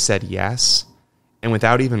 They said yes. And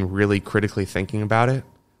without even really critically thinking about it,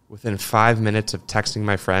 within 5 minutes of texting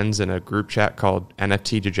my friends in a group chat called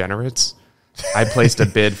NFT Degenerates, I placed a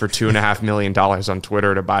bid for $2.5 million on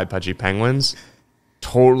Twitter to buy Pudgy Penguins,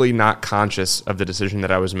 totally not conscious of the decision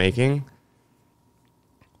that I was making.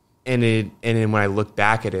 And then when I look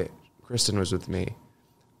back at it, Kristen was with me.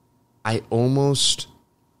 I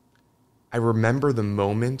remember the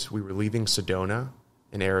moment we were leaving Sedona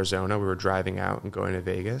in Arizona. We were driving out and going to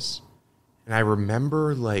Vegas. And I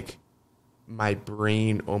remember like my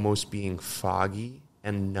brain almost being foggy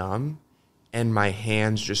and numb and my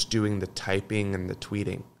hands just doing the typing and the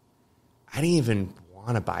tweeting. I didn't even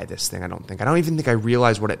want to buy this thing, I don't think. I don't even think I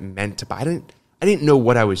realized what it meant to buy. I didn't know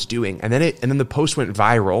what I was doing. And then the post went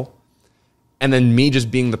viral. And then me just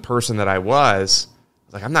being the person that I was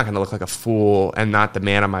like, I'm not going to look like a fool and not the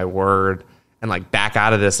man of my word and like back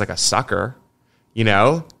out of this like a sucker,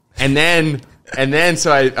 And then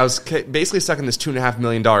so I was basically stuck in this $2.5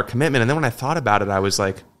 million commitment. And then when I thought about it, I was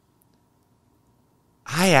like,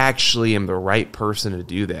 I actually am the right person to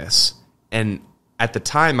do this. And at the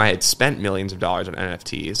time I had spent millions of dollars on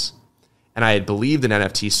NFTs and I had believed in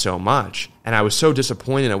NFTs so much. And I was so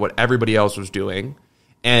disappointed at what everybody else was doing.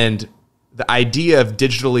 And the idea of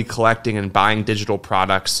digitally collecting and buying digital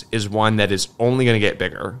products is one that is only going to get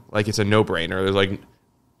bigger. Like it's a no-brainer. There's like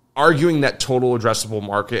arguing that total addressable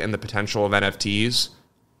market and the potential of NFTs.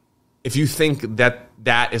 If you think that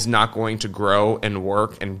that is not going to grow and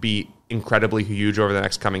work and be incredibly huge over the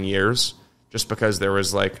next coming years, just because there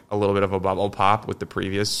was like a little bit of a bubble pop with the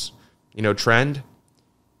previous, trend,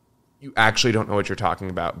 you actually don't know what you're talking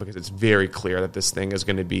about because it's very clear that this thing is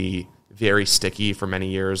going to be very sticky for many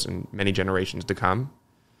years and many generations to come.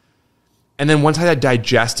 And then once I had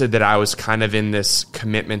digested that I was kind of in this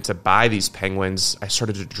commitment to buy these penguins, I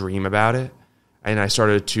started to dream about it. And I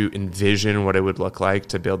started to envision what it would look like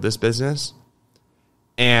to build this business.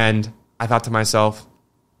 And I thought to myself,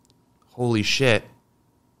 holy shit,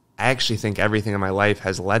 I actually think everything in my life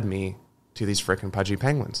has led me to these freaking Pudgy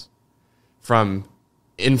Penguins. From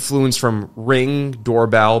influence from Ring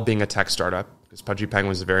Doorbell being a tech startup, because Pudgy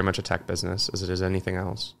Penguins is very much a tech business as it is anything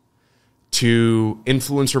else, to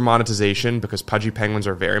influencer monetization, because Pudgy Penguins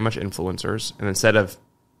are very much influencers. And instead of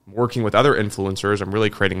working with other influencers, I'm really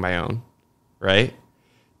creating my own, right?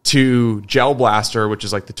 To Gel Blaster, which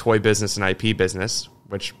is like the toy business and IP business,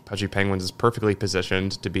 which Pudgy Penguins is perfectly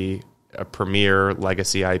positioned to be a premier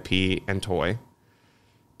legacy IP and toy.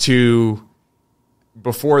 To,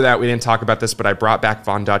 before that, we didn't talk about this, but I brought back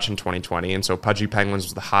Von Dutch in 2020. And so Pudgy Penguins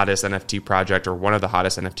was the hottest NFT project, or one of the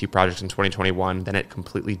hottest NFT projects in 2021. Then it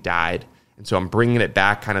completely died. And so I'm bringing it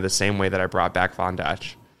back kind of the same way that I brought back Von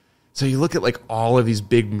Dutch. So you look at like all of these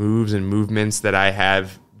big moves and movements that I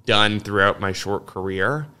have done throughout my short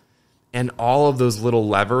career, and all of those little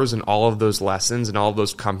levers and all of those lessons and all of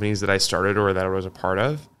those companies that I started or that I was a part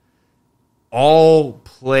of all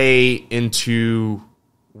play into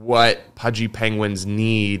what Pudgy Penguins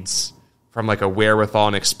needs from like a wherewithal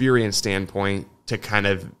and experience standpoint to kind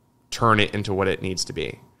of turn it into what it needs to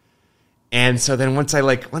be. And so then once I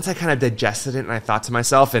kind of digested it and I thought to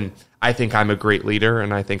myself, and I think I'm a great leader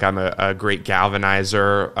and I think I'm a great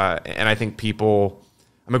galvanizer, and I think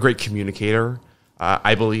I'm a great communicator.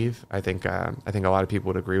 I believe. I think a lot of people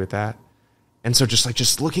would agree with that. And so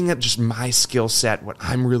just looking at just my skill set, what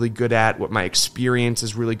I'm really good at, what my experience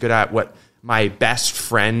is really good at, what my best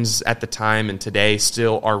friends at the time and today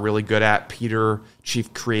still are really good at. Peter,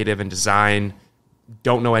 Chief Creative and Design,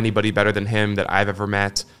 don't know anybody better than him that I've ever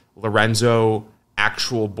met. Lorenzo,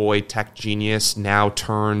 actual boy tech genius, now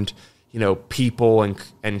turned, people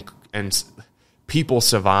and people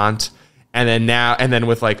savant. And then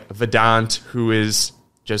with like Vedant, who is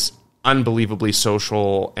just unbelievably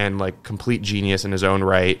social and like complete genius in his own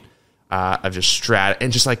right, of just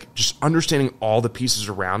and just understanding all the pieces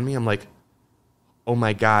around me. I'm like, oh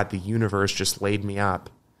my God, the universe just laid me up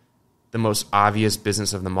the most obvious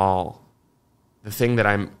business of them all the thing that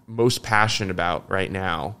I'm most passionate about right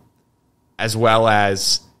now, as well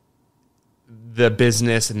as the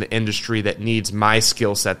business and the industry that needs my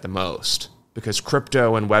skill set the most. Because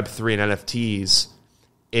crypto and Web3 and NFTs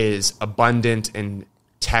is abundant in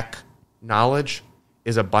tech knowledge,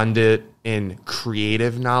 is abundant in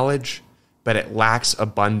creative knowledge, but it lacks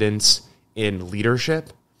abundance in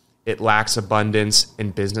leadership. It lacks abundance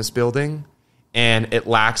in business building, and it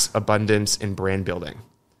lacks abundance in brand building,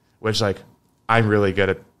 which, like, I'm really good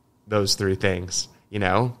at those three things, you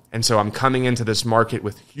know? And so I'm coming into this market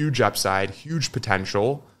with huge upside, huge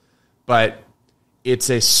potential, but it's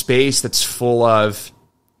a space that's full of,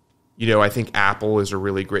 you know, I think Apple is a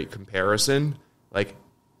really great comparison. Like,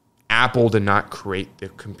 Apple did not create the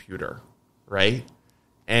computer, right?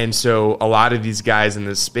 And so a lot of these guys in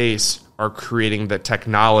this space are creating the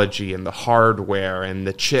technology and the hardware and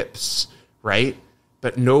the chips, right?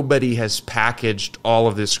 But nobody has packaged all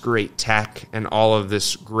of this great tech and all of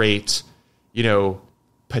this great, you know,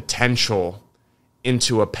 potential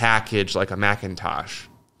into a package like a Macintosh.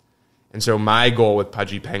 And so my goal with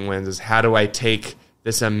Pudgy Penguins is, how do I take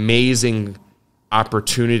this amazing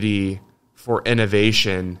opportunity for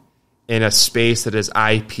innovation in a space that is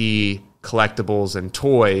IP, collectibles, and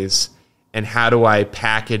toys, and how do I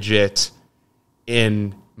package it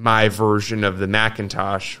in my version of the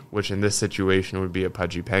Macintosh, which in this situation would be a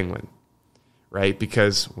Pudgy Penguin, right?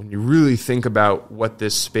 Because when you really think about what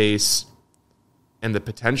this space and the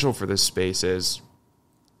potential for this space is,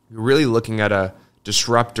 you're really looking at a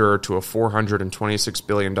disruptor to a $426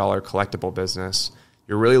 billion collectible business.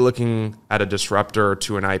 You're really looking at a disruptor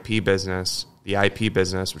to an IP business, the IP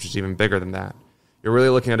business, which is even bigger than that. You're really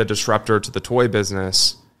looking at a disruptor to the toy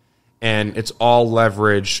business, and it's all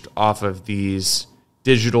leveraged off of these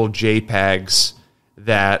digital JPEGs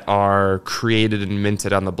that are created and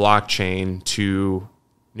minted on the blockchain to,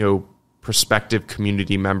 you know, prospective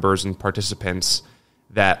community members and participants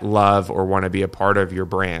that love or want to be a part of your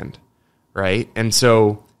brand, right? And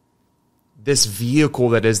so this vehicle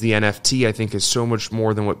that is the NFT, I think, is so much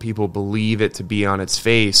more than what people believe it to be on its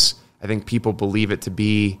face. I think people believe it to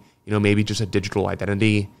be, you know, maybe just a digital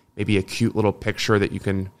identity, maybe a cute little picture that you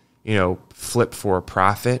can, you know, flip for a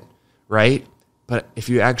profit, right? But if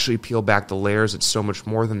you actually peel back the layers, it's so much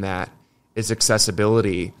more than that. It's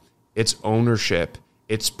accessibility, it's ownership,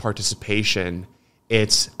 it's participation,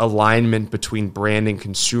 it's alignment between brand and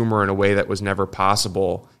consumer in a way that was never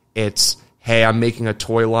possible. It's, hey, I'm making a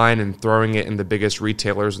toy line and throwing it in the biggest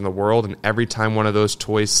retailers in the world, and every time one of those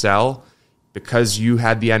toys sell, because you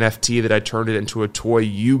had the NFT that I turned it into a toy,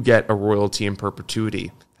 you get a royalty in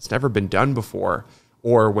perpetuity. That's never been done before.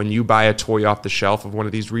 Or when you buy a toy off the shelf of one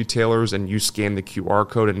of these retailers and you scan the QR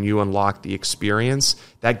code and you unlock the experience,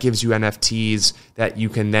 that gives you NFTs that you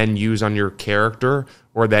can then use on your character,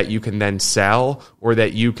 or that you can then sell, or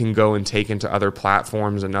that you can go and take into other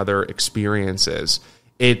platforms and other experiences.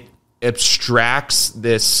 It abstracts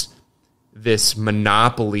this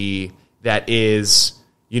monopoly that is,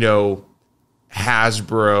 you know,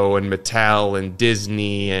 Hasbro and Mattel and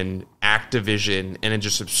Disney and Activision, and it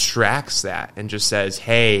just abstracts that and just says,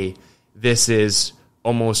 hey, this is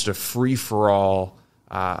almost a free-for-all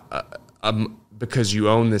because you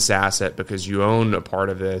own this asset, because you own a part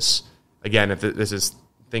of this. Again, if this is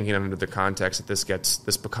thinking under the context that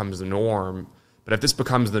this becomes the norm, but if this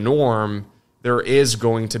becomes the norm, there is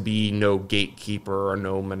going to be no gatekeeper or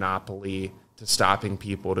no monopoly to stopping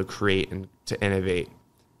people to create and to innovate.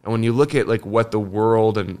 And when you look at like what the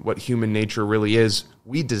world and what human nature really is,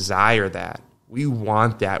 we desire that. We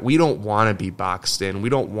want that. We don't want to be boxed in. We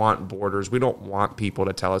don't want borders. We don't want people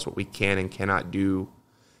to tell us what we can and cannot do.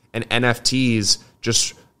 And NFTs,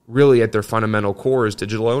 just really at their fundamental core, is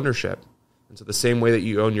digital ownership. And so the same way that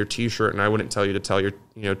you own your T-shirt, and I wouldn't tell you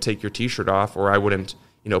to take your T-shirt off, or I wouldn't,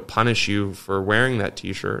 punish you for wearing that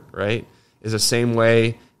T-shirt, right? Is the same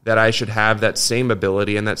way that I should have that same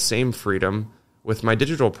ability and that same freedom with my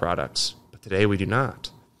digital products. But today we do not.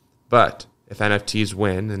 But if NFTs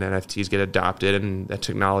win and NFTs get adopted and that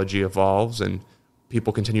technology evolves and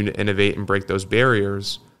people continue to innovate and break those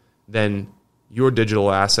barriers, then your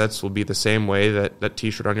digital assets will be the same way that that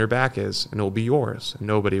T-shirt on your back is, and it will be yours, and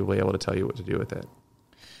nobody will be able to tell you what to do with it.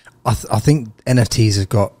 I think NFTs have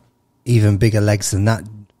got even bigger legs than that,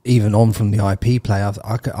 even on from the IP play.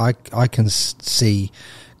 I can see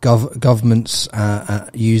governments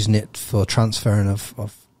using it for transferring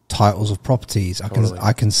of titles of properties. Totally.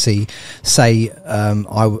 I can say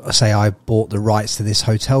I bought the rights to this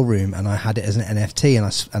hotel room and I had it as an NFT and I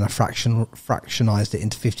fractionized it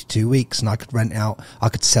into 52 weeks, and I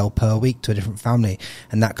could sell per week to a different family,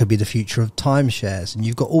 and that could be the future of timeshares. And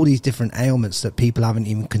you've got all these different ailments that people haven't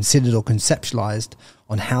even considered or conceptualized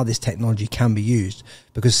on how this technology can be used,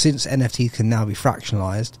 because since NFTs can now be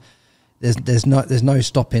fractionalized, there's no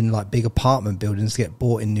stopping like big apartment buildings get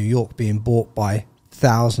bought in New York being bought by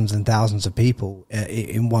thousands and thousands of people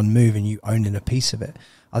in one move, and you owning a piece of it.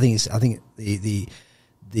 I think the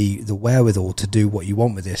wherewithal to do what you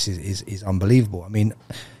want with this is unbelievable. I mean,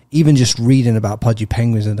 even just reading about Pudgy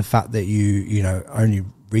Penguins and the fact that you know only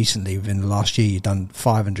recently within the last year you've done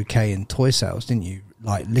 500K in toy sales, didn't you?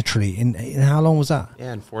 Like literally in how long was that?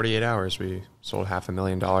 Yeah, in 48 hours we sold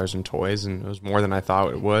 $500,000 in toys, and it was more than I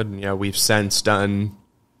thought it would. And, you know, we've since done,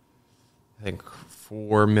 I think,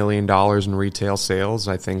 $4 million in retail sales.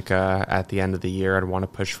 I think at the end of the year I'd want to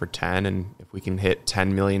push for 10, and if we can hit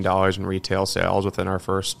 $10 million in retail sales within our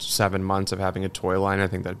first 7 months of having a toy line, I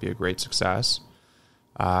think that'd be a great success.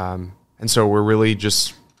 And so we're really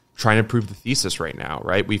just trying to prove the thesis right now,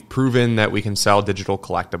 right? We've proven that we can sell digital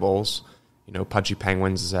collectibles. You know, Pudgy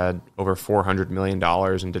Penguins has had over $400 million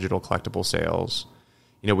in digital collectible sales.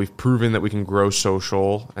 You know, we've proven that we can grow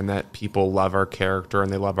social and that people love our character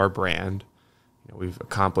and they love our brand. You know, we've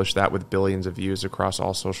accomplished that with billions of views across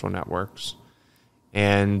all social networks.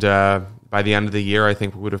 And by the end of the year, I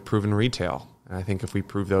think we would have proven retail. And I think if we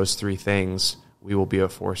prove those three things, we will be a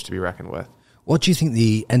force to be reckoned with. What do you think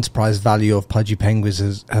the enterprise value of Pudgy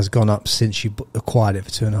Penguins has gone up since you acquired it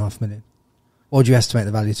for $2.5 million? What would you estimate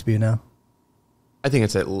the value to be now? I think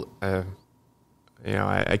it's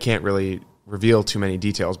I can't really reveal too many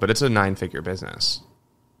details, but it's a 9-figure business.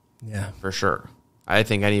 Yeah, for sure. I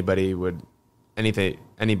think anybody who would, I don't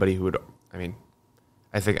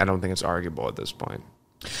think it's arguable at this point.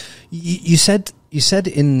 You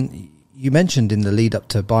mentioned in the lead up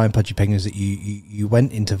to buying Pudgy Penguins that you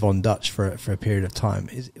went into Von Dutch for a period of time.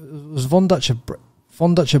 Was Von Dutch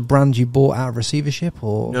a brand you bought out of receivership,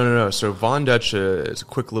 or No. So Von Dutch is a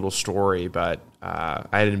quick little story, but I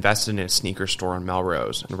had invested in a sneaker store in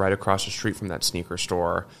Melrose, and right across the street from that sneaker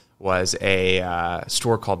store was a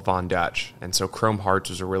store called Von Dutch, and so Chrome Hearts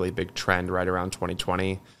was a really big trend right around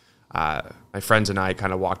 2020. My friends and I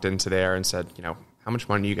kind of walked into there and said, you know, how much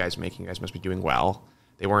money are you guys making? You guys must be doing well.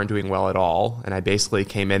 They weren't doing well at all, and I basically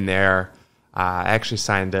came in there. I actually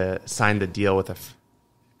signed the deal with a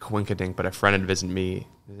coinkydink, but a friend had visited me.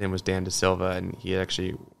 His name was Dan DeSilva, and he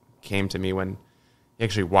actually came to me when he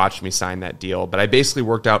actually watched me sign that deal. But I basically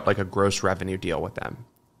worked out like a gross revenue deal with them.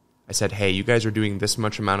 I said, hey, you guys are doing this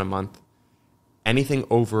much amount a month. Anything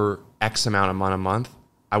over X amount a month,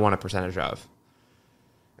 I want a percentage of.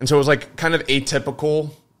 And so it was like kind of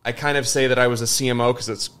atypical. I kind of say that I was a CMO because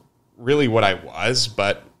it's really what I was,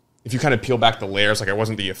 but if you kind of peel back the layers, like I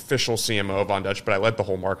wasn't the official CMO of Von Dutch, but I led the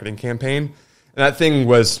whole marketing campaign. And that thing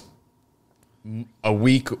was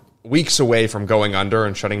weeks away from going under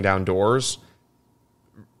and shutting down doors.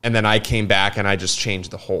 And then I came back and I just changed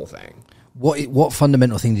the whole thing. What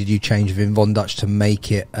fundamental thing did you change within Von Dutch to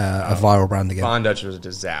make it a viral brand again? Von Dutch was a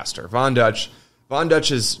disaster. Von Dutch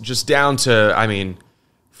is just down to, I mean,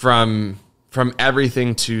 from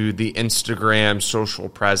everything to the Instagram social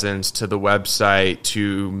presence to the website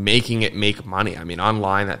to making it make money. I mean,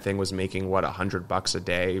 online that thing was making $100 a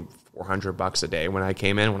day, $400 a day. When I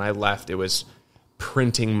came in, when I left, it was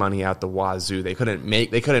printing money out the wazoo. They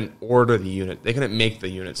couldn't order the unit. They couldn't make the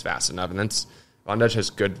units fast enough. And Von Dutch has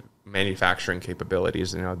good manufacturing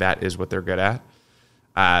capabilities. You know, that is what they're good at.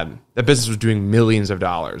 The business was doing millions of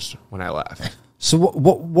dollars when I left. So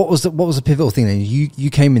what was the pivotal thing then? You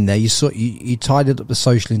came in there, you tidied up the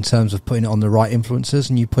social in terms of putting it on the right influencers,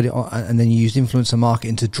 and you put it on, and then you used influencer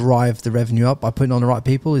marketing to drive the revenue up by putting on the right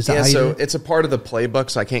people. Is that how you do it? It's a part of the playbook,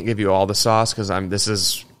 so I can't give you all the sauce because this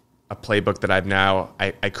is a playbook that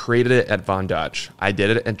I created it at Von Dutch. I did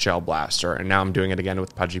it at Gel Blaster, and now I'm doing it again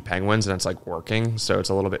with Pudgy Penguins, and it's like working. So it's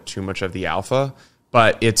a little bit too much of the alpha.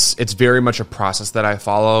 But it's very much a process that I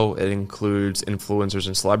follow. It includes influencers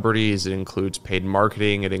and celebrities. It includes paid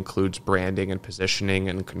marketing. It includes branding and positioning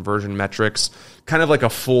and conversion metrics. Kind of like a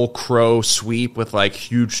full crow sweep with like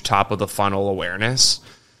huge top of the funnel awareness.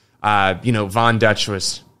 Von Dutch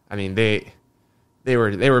was, I mean, they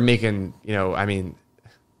were making,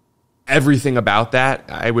 everything about that.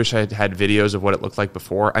 I wish I had videos of what it looked like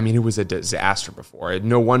before. I mean, it was a disaster before.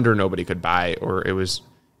 No wonder nobody could buy, or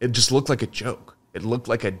it just looked like a joke. It looked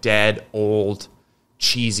like a dead, old,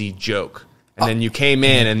 cheesy joke. And then you came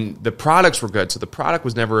in and the products were good. So the product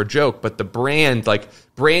was never a joke, but the brand, like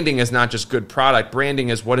branding is not just good product. Branding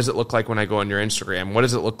is, what does it look like when I go on your Instagram? What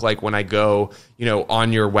does it look like when I go,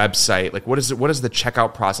 on your website? Like what does the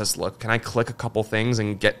checkout process look? Can I click a couple things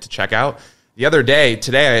and get to checkout?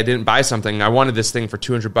 Today I didn't buy something. I wanted this thing for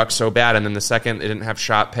 $200 so bad. And then the second it didn't have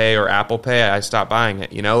Shop Pay or Apple Pay, I stopped buying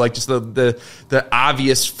it, like just the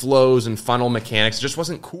obvious flows and funnel mechanics. It just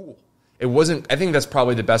wasn't cool. It wasn't. I think that's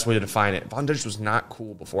probably the best way to define it. Bondage was not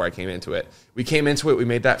cool before I came into it. We came into it. We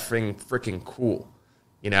made that freaking cool,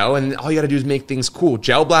 And all you got to do is make things cool.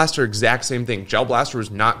 Gel Blaster, exact same thing. Gel Blaster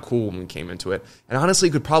was not cool when we came into it. And honestly,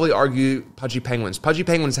 you could probably argue Pudgy Penguins. Pudgy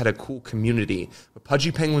Penguins had a cool community, but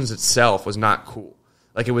Pudgy Penguins itself was not cool.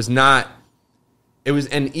 Like it was not. It was,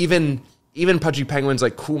 and even Pudgy Penguins,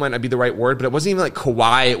 like cool might not be the right word, but it wasn't even like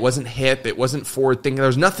kawaii. It wasn't hip. It wasn't forward thinking. There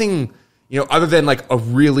was nothing. Other than like a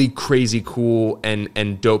really crazy cool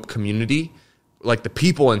and dope community, like the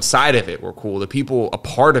people inside of it were cool. The people a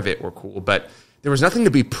part of it were cool, but there was nothing to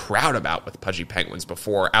be proud about with Pudgy Penguins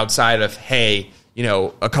before outside of, hey,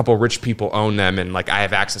 a couple rich people own them and like I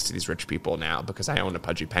have access to these rich people now because I own a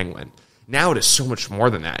Pudgy Penguin. Now it is so much more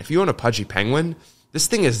than that. If you own a Pudgy Penguin, this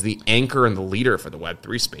thing is the anchor and the leader for the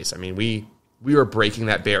Web3 space. I mean, we are breaking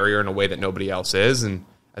that barrier in a way that nobody else is, and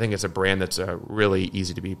I think it's a brand that's really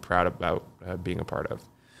easy to be proud about being a part of.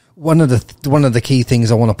 One of the key things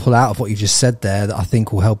I want to pull out of what you just said there that I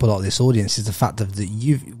think will help a lot of this audience is the fact that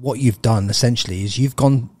what you've done essentially is you've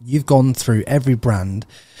gone through every brand,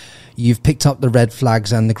 you've picked up the red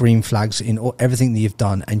flags and the green flags in everything that you've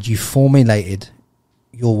done, and you formulated,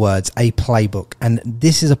 your words, a playbook. And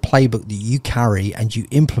this is a playbook that you carry and you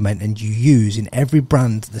implement and you use in every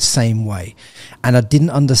brand the same way. And I didn't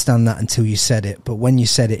understand that until you said it, but when you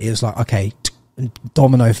said it, it was like, okay,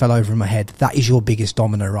 domino fell over in my head. That is your biggest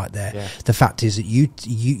domino right there. Yeah. The fact is that you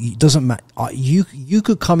doesn't matter. You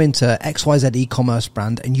could come into XYZ e-commerce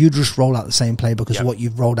brand and you just roll out the same playbook as what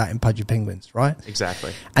you've rolled out in Pudgy Penguins, right?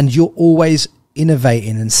 Exactly. And you're always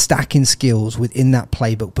innovating and stacking skills within that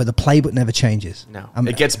playbook, but the playbook never changes. No,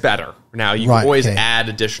 it gets better. Now you can always add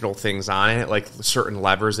additional things on it, like certain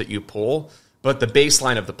levers that you pull, but the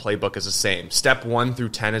baseline of the playbook is the same. Step 1 through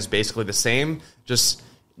 10 is basically the same. Just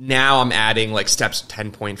now I'm adding like steps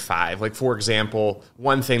 10.5. Like for example,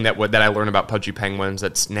 one thing that I learned about Pudgy Penguins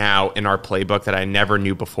that's now in our playbook that I never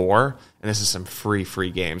knew before, and this is some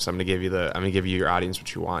free game. So I'm going to give you your audience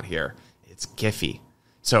what you want here. It's Giphy.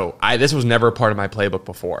 So this was never a part of my playbook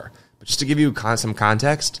before. But just to give you some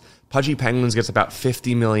context, Pudgy Penguins gets about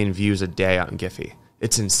 50 million views a day on Giphy.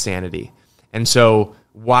 It's insanity. And so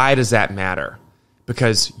why does that matter?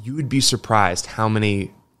 Because you would be surprised how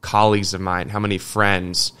many colleagues of mine, how many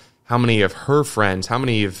friends, how many of her friends, how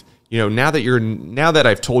many of, now that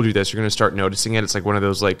I've told you this, you're going to start noticing it. It's like one of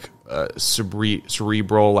those like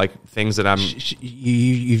cerebral like things that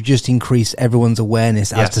you've just increased everyone's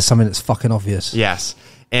awareness as to something that's fucking obvious. Yes.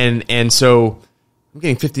 And so I'm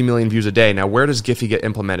getting 50 million views a day. Now, where does Giphy get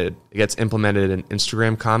implemented? It gets implemented in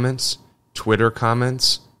Instagram comments, Twitter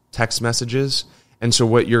comments, text messages. And so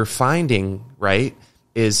what you're finding, right,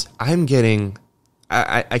 is I'm getting,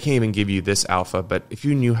 I can't even give you this alpha, but if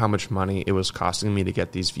you knew how much money it was costing me to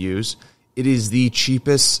get these views, it is the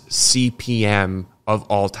cheapest CPM of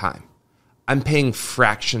all time. I'm paying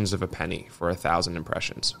fractions of a penny for 1,000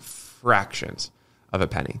 impressions. Fractions of a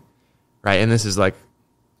penny, right? And this is like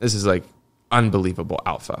unbelievable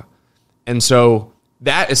alpha. And so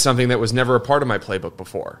that is something that was never a part of my playbook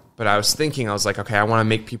before. But I was like, okay, I want to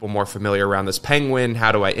make people more familiar around this penguin.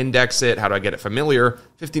 How do I index it? How do I get it familiar?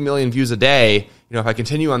 50 million views a day. If I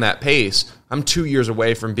continue on that pace, I'm 2 years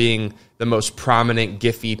away from being the most prominent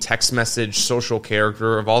Giphy text message social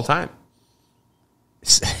character of all time.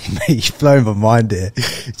 Mate, you're blowing my mind here.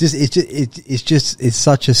 It's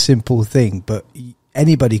such a simple thing, but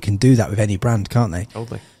anybody can do that with any brand, can't they?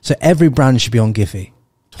 Totally. So every brand should be on Giphy.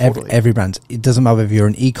 Totally. Every brand. It doesn't matter if you're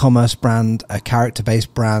an e-commerce brand, a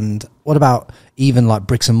character-based brand. What about even like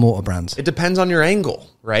bricks and mortar brands? It depends on your angle,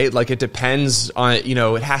 right? Like it depends on,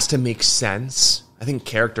 it has to make sense. I think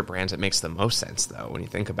character brands, it makes the most sense though when you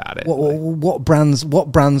think about it. What brands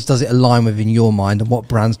does it align with in your mind, and what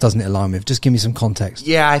brands doesn't it align with? Just give me some context.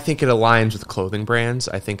 Yeah, I think it aligns with clothing brands.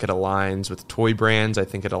 I think it aligns with toy brands. I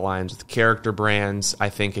think it aligns with character brands. I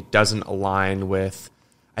think it doesn't align with,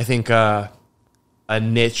 I think a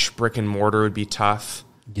niche brick and mortar would be tough.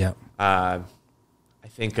 Yeah. I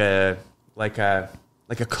think like a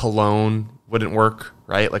cologne wouldn't work,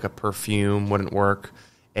 right? Like a perfume wouldn't work.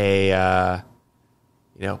 Pickleball,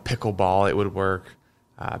 it would work.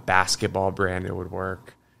 Basketball brand, it would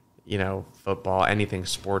work. Football, anything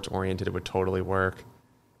sports oriented, it would totally work.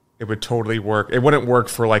 it would totally work. It wouldn't work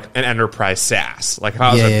for like an enterprise SaaS. Like if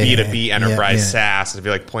I was a B2B enterprise SaaS, it'd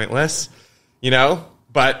be like pointless,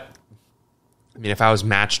 But I mean, if I was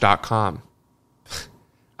Match.com,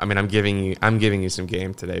 I mean, I'm giving you some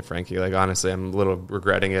game today, Frankie. Like honestly, I'm a little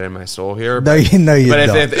regretting it in my soul here. No, you know you're not.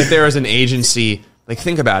 But if there was an agency, like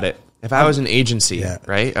think about it. If I was an agency,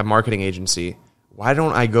 right, a marketing agency, why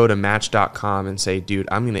don't I go to Match.com and say, dude,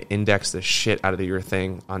 I'm going to index the shit out of your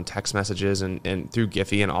thing on text messages and through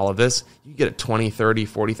Giphy and all of this. You get a $20,000,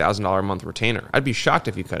 $30,000, $40,000 a month retainer. I'd be shocked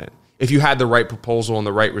if you couldn't. If you had the right proposal and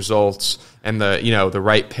the right results and the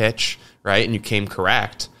right pitch, right, and you came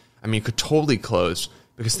correct, I mean, you could totally close.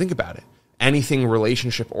 Because think about it. Anything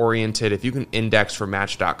relationship oriented, if you can index for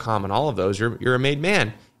Match.com and all of those, you're a made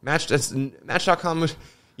man. Match.com,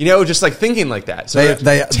 just like thinking like that. So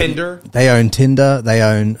they Tinder. They own Tinder. They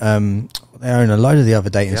own a load of the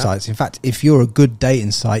other dating sites. In fact, if you're a good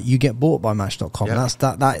dating site, you get bought by Match.com. Yeah.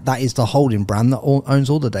 That is the holding brand that owns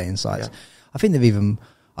all the dating sites. Yeah. I think they've even,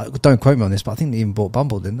 don't quote me on this, but I think they even bought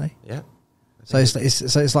Bumble, didn't they? Yeah. So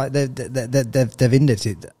it's like they've indexed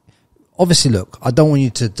it. Obviously, look, I don't want you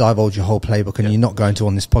to divulge your whole playbook, and you're not going to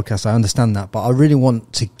on this podcast. I understand that, but I really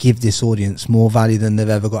want to give this audience more value than they've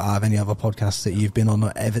ever got out of any other podcasts that you've been on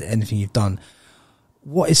or anything you've done.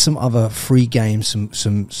 What is some other free games, some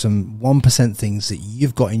 1% things that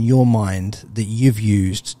you've got in your mind that you've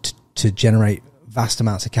used to generate vast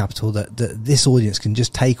amounts of capital that this audience can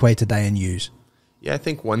just take away today and use? Yeah, I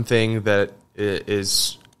think one thing that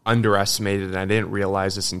is underestimated, and I didn't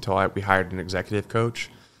realize this until we hired an executive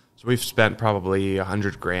coach. So we've spent probably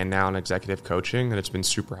 $100,000 now on executive coaching, and it's been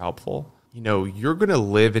super helpful. You're going to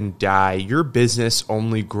live and die. Your business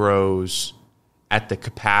only grows at the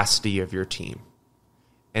capacity of your team.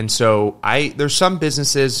 And so there's some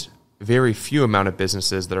businesses, very few amount of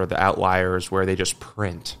businesses that are the outliers where they just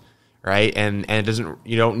print, right? And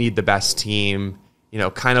you don't need the best team,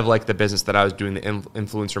 kind of like the business that I was doing, the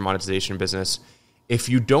influencer monetization business. If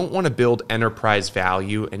you don't want to build enterprise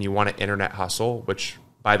value and you want to internet hustle, which,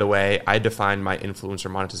 by the way, I define my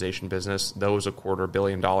influencer monetization business. That was a $250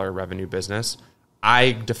 million revenue business.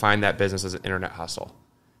 I define that business as an internet hustle.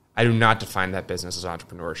 I do not define that business as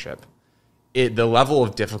entrepreneurship. The level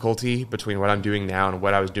of difficulty between what I'm doing now and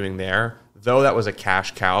what I was doing there, though that was a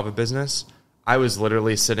cash cow of a business, I was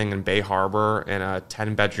literally sitting in Bay Harbor in a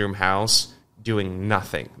 10-bedroom house doing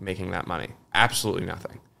nothing, making that money. Absolutely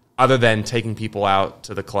nothing. Other than taking people out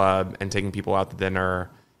to the club and taking people out to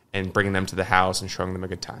dinner and bringing them to the house and showing them a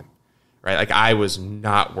good time, right? Like I was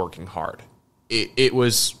not working hard. It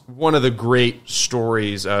was one of the great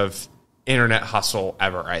stories of internet hustle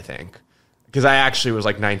ever, I think. Because I actually was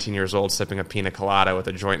like 19 years old sipping a pina colada with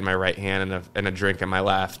a joint in my right hand and a drink in my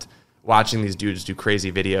left, watching these dudes do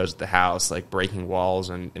crazy videos at the house, like breaking walls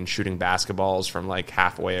and shooting basketballs from like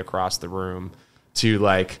halfway across the room to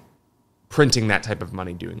like printing that type of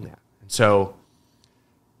money doing that. And so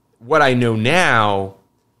what I know now,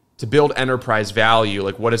 to build enterprise value,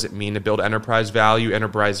 like what does it mean to build enterprise value?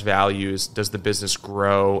 Enterprise value is, does the business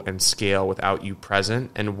grow and scale without you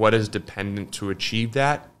present? And what is dependent to achieve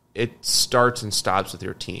that? It starts and stops with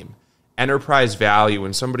your team. Enterprise value,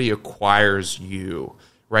 when somebody acquires you,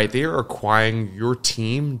 right, they are acquiring your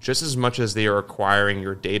team just as much as they are acquiring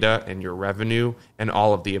your data and your revenue and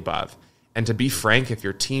all of the above. And to be frank, if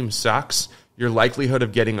your team sucks, your likelihood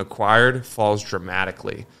of getting acquired falls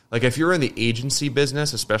dramatically. Like if you're in the agency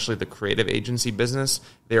business, especially the creative agency business,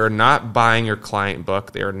 they are not buying your client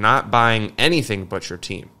book. They are not buying anything but your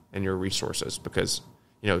team and your resources because,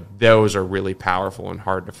 those are really powerful and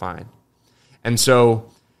hard to find. And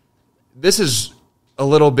so this is a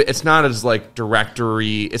little bit, it's not as like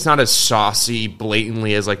directory, it's not as saucy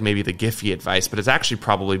blatantly as like maybe the Giphy advice, but it's actually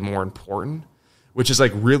probably more important, which is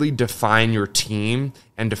like really define your team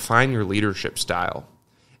and define your leadership style.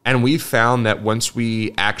 And we found that once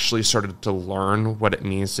we actually started to learn what it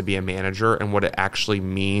means to be a manager and what it actually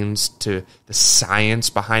means to the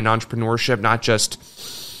science behind entrepreneurship, not just,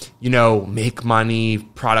 make money,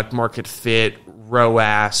 product market fit,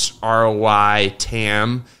 ROAS, ROI,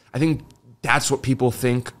 TAM. I think that's what people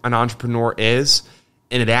think an entrepreneur is.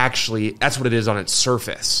 And that's what it is on its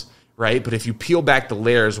surface, right? But if you peel back the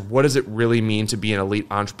layers, what does it really mean to be an elite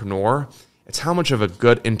entrepreneur? It's how much of a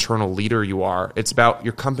good internal leader you are. It's about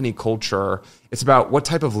your company culture. It's about what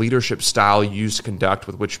type of leadership style you use to conduct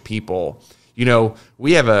with which people.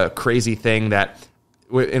 We have a crazy thing that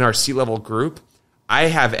in our C-level group, I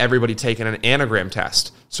have everybody taking an anagram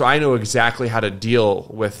test. So I know exactly how to deal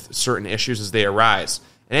with certain issues as they arise.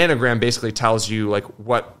 An anagram basically tells you like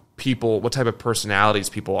what type of personalities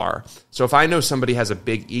people are. So if I know somebody has a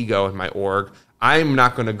big ego in my org, I'm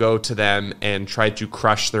not going to go to them and try to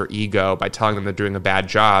crush their ego by telling them they're doing a bad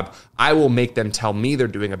job. I will make them tell me they're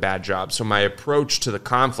doing a bad job. So my approach to the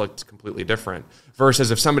conflict is completely different. Versus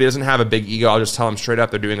if somebody doesn't have a big ego, I'll just tell them straight up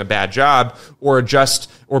they're doing a bad job, or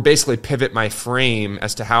basically pivot my frame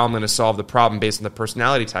as to how I'm going to solve the problem based on the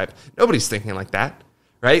personality type. Nobody's thinking like that,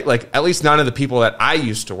 right? Like, at least none of the people that I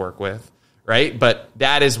used to work with. Right? But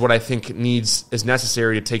that is what I think is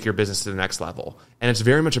necessary to take your business to the next level. And it's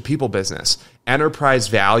very much a people business. Enterprise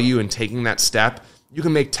value and taking that step, you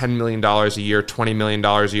can make $10 million a year, $20 million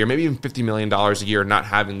a year, maybe even $50 million a year, not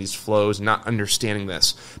having these flows, not understanding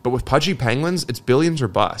this. But with Pudgy Penguins, it's billions or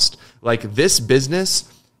bust. Like, this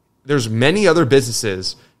business, there's many other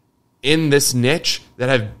businesses in this niche that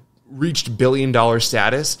have reached billion-dollar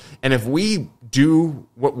status. And if we do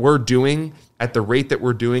what we're doing at the rate that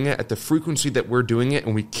we're doing it, at the frequency that we're doing it,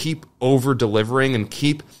 and we keep over-delivering and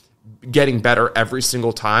keep getting better every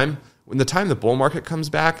single time, when the time the bull market comes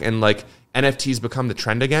back and like NFTs become the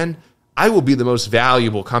trend again, I will be the most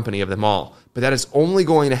valuable company of them all. But that is only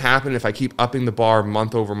going to happen if I keep upping the bar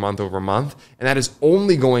month over month over month. And that is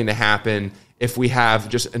only going to happen if we have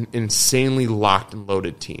just an insanely locked and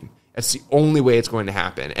loaded team. That's the only way it's going to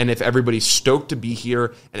happen. And if everybody's stoked to be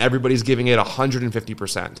here and everybody's giving it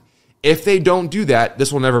 150%. If they don't do that,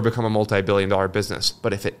 this will never become a multi-billion-dollar business.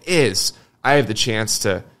 But if it is, I have the chance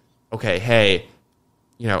to, okay, hey,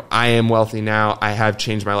 I am wealthy now. I have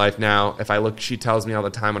changed my life now. If I look, she tells me all the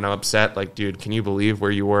time when I'm upset, like, dude, can you believe where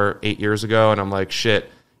you were 8 years ago? And I'm like, shit,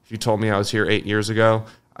 if you told me I was here 8 years ago,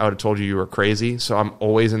 I would have told you were crazy. So I'm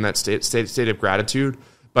always in that state of gratitude.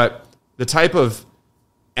 But the type of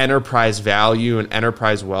enterprise value and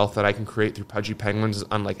enterprise wealth that I can create through Pudgy Penguins is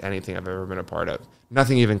unlike anything I've ever been a part of.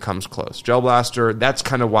 Nothing even comes close. Gel Blaster, that's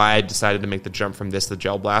kind of why I decided to make the jump from this to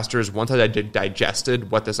Gel Blasters. Once I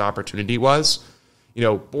digested what this opportunity was,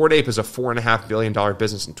 Bored Ape is a $4.5 billion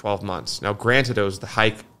business in 12 months. Now, granted, it was the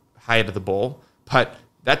height of the bull, but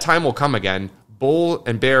that time will come again. Bull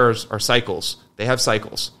and bears are cycles. They have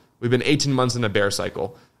cycles. We've been 18 months in a bear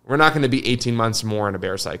cycle. We're not going to be 18 months more in a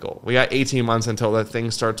bear cycle. We got 18 months until the thing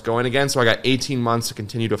starts going again, so I got 18 months to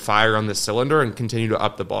continue to fire on this cylinder and continue to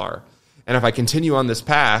up the bar. And if I continue on this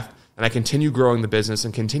path and I continue growing the business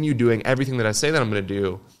and continue doing everything that I say that I'm going to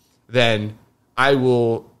do, then I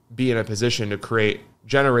will be in a position to create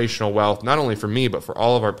generational wealth, not only for me, but for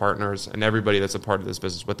all of our partners and everybody that's a part of this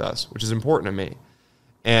business with us, which is important to me.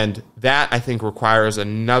 And that, I think, requires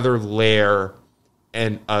another layer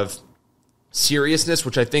of seriousness,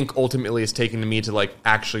 which I think ultimately is taking me to like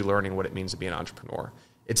actually learning what it means to be an entrepreneur.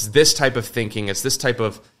 It's this type of thinking. It's this type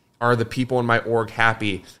of, are the people in my org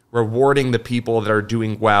happy? Rewarding the people that are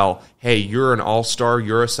doing well. Hey, you're an all-star.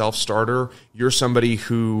 You're a self-starter. You're somebody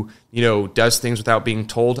who, does things without being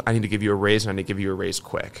told. I need to give you a raise, and I need to give you a raise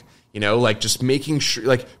quick. Like just making sure,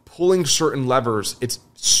 like pulling certain levers. It's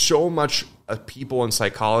so much a people and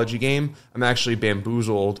psychology game. I'm actually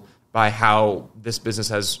bamboozled by how this business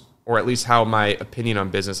has, or at least how my opinion on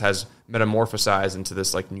business has metamorphosized into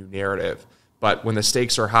this like new narrative. But when the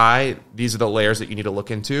stakes are high, these are the layers that you need to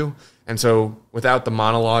look into. And so without the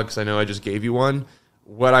monologue, because I know I just gave you one,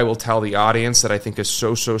 what I will tell the audience that I think is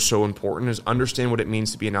so important is understand what it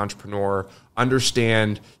means to be an entrepreneur,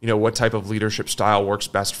 understand, what type of leadership style works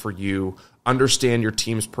best for you, understand your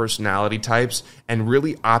team's personality types, and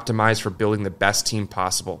really optimize for building the best team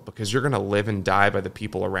possible, because you're going to live and die by the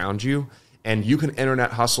people around you. And you can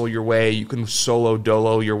internet hustle your way. You can solo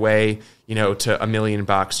dolo your way, to $1 million.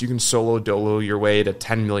 You can solo dolo your way to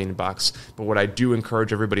 10 million bucks. But what I do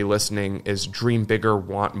encourage everybody listening is dream bigger,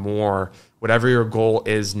 want more. Whatever your goal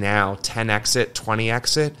is now, 10x it,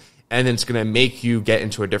 20x it, and it's going to make you get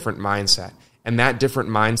into a different mindset. And that different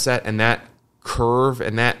mindset and that curve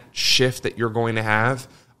and that shift that you're going to have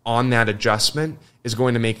on that adjustment is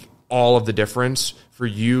going to make all of the difference for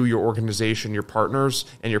you, your organization, your partners,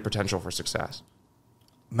 and your potential for success.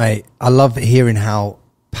 Mate, I love hearing how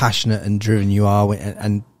passionate and driven you are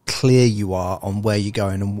and clear you are on where you're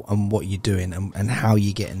going and what you're doing and how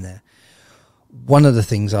you're getting there. One of the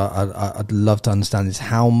things I'd love to understand is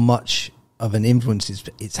how much of an influence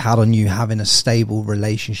it's had on you having a stable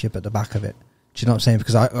relationship at the back of it. Do you know what I'm saying?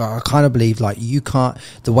 Because I kind of believe like you can't,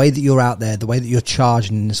 the way that you're out there, the way that you're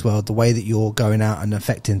charging in this world, the way that you're going out and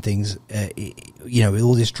affecting things, with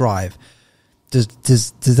all this drive, does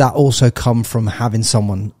that also come from having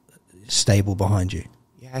someone stable behind you?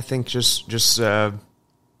 Yeah, I think just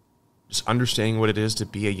understanding what it is to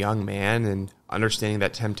be a young man and understanding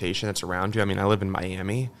that temptation that's around you. I mean, I live in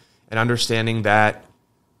Miami, and understanding that,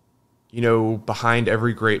 behind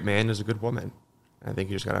every great man is a good woman. I think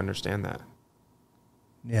you just got to understand that.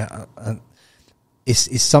 Yeah,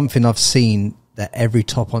 it's something I've seen that every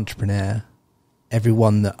top entrepreneur,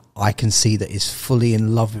 everyone that I can see that is fully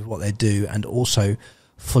in love with what they do and also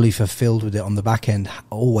fully fulfilled with it on the back end,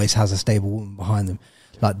 always has a stable woman behind them.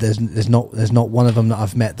 Like there's not one of them that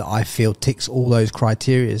I've met that I feel ticks all those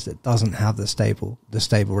criteria that doesn't have the stable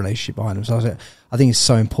relationship behind them. So I think it's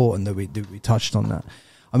so important that we touched on that.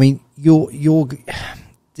 I mean, I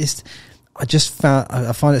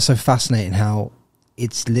find it so fascinating how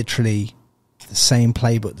it's literally the same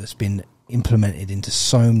playbook that's been implemented into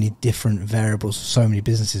so many different variables, so many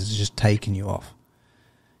businesses has just taken you off.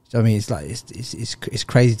 So I mean, it's like it's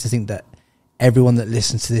crazy to think that everyone that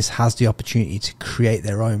listens to this has the opportunity to create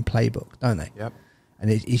their own playbook, don't they? Yep. And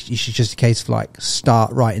it's just a case of like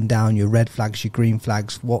start writing down your red flags, your green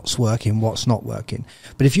flags, what's working, what's not working.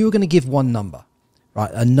 But if you were going to give one number,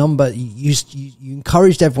 right, a number, you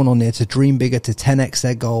encouraged everyone on there to dream bigger, to 10x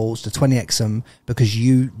their goals, to 20x them, because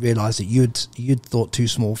you realized that you'd thought too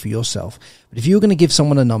small for yourself. But if you were going to give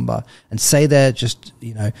someone a number and say they're just,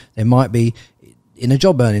 they might be in a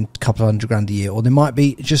job earning a couple of $100,000 a year, or they might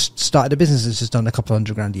be just started a business that's just done a couple of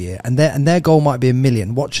 $100,000 a year, and their goal might be $1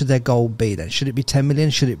 million. What should their goal be then? Should it be 10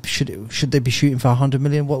 million? Should they be shooting for 100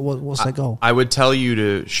 million? What's their goal? I would tell you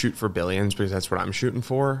to shoot for billions because that's what I'm shooting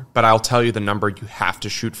for. But I'll tell you the number you have to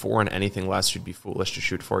shoot for, and anything less you'd be foolish to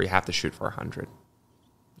shoot for. You have to shoot for 100.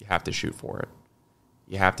 You have to shoot for it.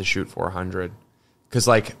 You have to shoot for 100. Because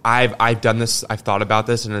like I've done this, I've thought about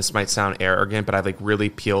this, and this might sound arrogant, but I've like really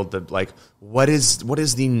peeled the like what is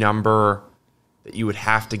the number that you would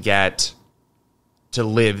have to get to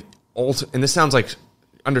live? And this sounds like,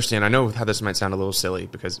 understand, I know how this might sound a little silly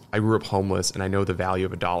because I grew up homeless and I know the value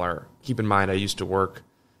of $1. Keep in mind, I used to work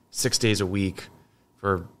 6 days a week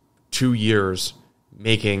for 2 years,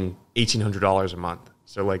 making $1,800 a month.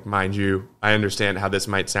 So like, mind you, I understand how this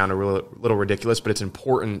might sound a little ridiculous, but it's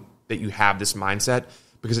important that you have this mindset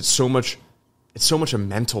because it's so much a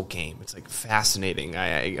mental game. It's like fascinating.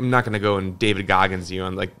 I'm not going to go and David Goggins you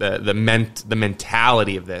on like the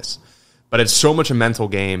mentality of this, but it's so much a mental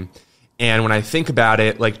game. And when I think about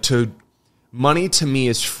it, like money to me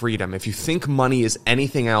is freedom. If you think money is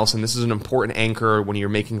anything else, and this is an important anchor when you're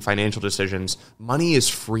making financial decisions, money is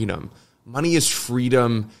freedom. Money is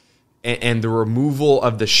freedom and the removal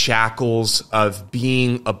of the shackles of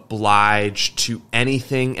being obliged to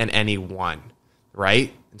anything and anyone,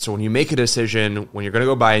 right? And so when you make a decision, when you're going to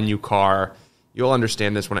go buy a new car, you'll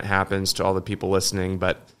understand this when it happens to all the people listening,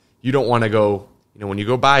 but you don't want to go, when you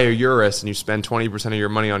go buy a Urus and you spend 20% of your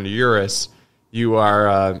money on a Urus, you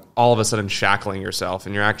are all of a sudden shackling yourself,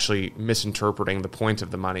 and you're actually misinterpreting the point of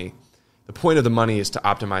the money. The point of the money is to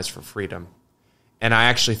optimize for freedom. And I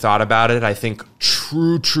actually thought about it. I think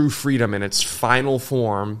true freedom in its final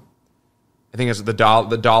form, I think the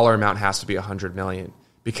dollar amount has to be 100 million,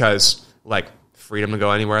 because like freedom to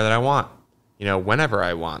go anywhere that I want, whenever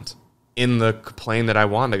I want, in the plane that I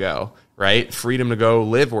want to go, right? Freedom to go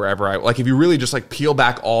live wherever like. If you really just like peel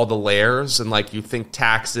back all the layers and like you think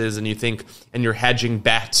taxes and and you're hedging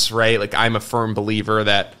bets, right? Like I'm a firm believer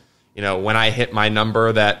that, when I hit my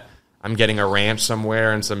number that I'm getting a ranch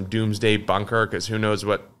somewhere in some doomsday bunker, because who knows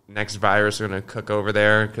what next virus are going to cook over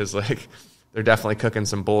there, because like they're definitely cooking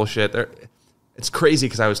some bullshit. It's crazy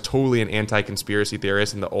because I was totally an anti-conspiracy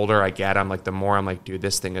theorist, and the older I get, I'm like, the more I'm like, dude,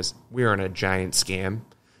 we're in a giant scam.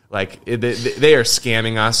 Like they are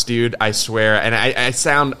scamming us, dude. I swear. And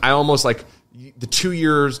I almost like the 2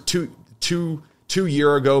 years, two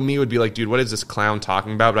year ago me would be like, dude, what is this clown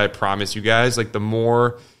talking about? But I promise you guys, like the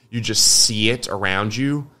more you just see it around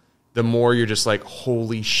you, the more you're just like,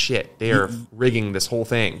 holy shit, they are rigging this whole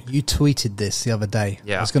thing. You tweeted this the other day.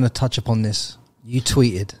 Yeah. I was going to touch upon this. You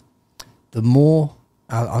tweeted, the more,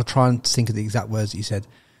 I'll try and think of the exact words that you said,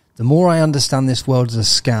 the more I understand this world as a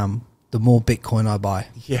scam, the more Bitcoin I buy.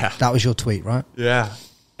 Yeah. That was your tweet, right? Yeah.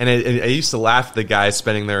 And I used to laugh at the guys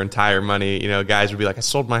spending their entire money. Guys would be like, I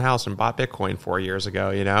sold my house and bought Bitcoin 4 years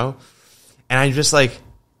ago, And I'm just like,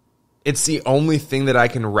 it's the only thing that I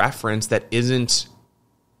can reference that isn't.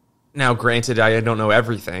 Now, granted, I don't know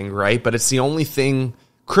everything, right? But it's the only thing.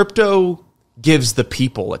 Crypto gives the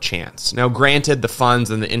people a chance. Now, granted, the funds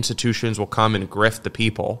and the institutions will come and grift the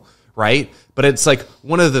people, right? But it's like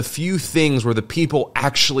one of the few things where the people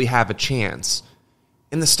actually have a chance.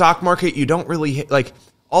 In the stock market, you don't really, like,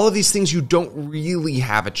 all of these things, you don't really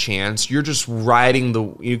have a chance. You're just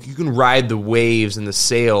riding you can ride the waves and the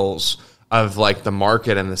sails of, like, the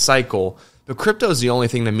market and the cycle. But crypto is the only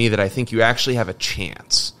thing to me that I think you actually have a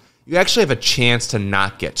chance. You actually have a chance to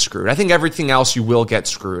not get screwed. I think everything else you will get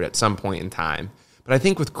screwed at some point in time. But I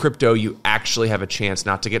think with crypto, you actually have a chance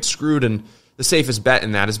not to get screwed. And the safest bet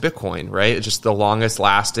in that is Bitcoin, right? It's just the longest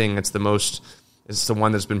lasting. It's It's the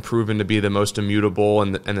one that's been proven to be the most immutable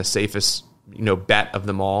and the safest, bet of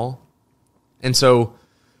them all. And so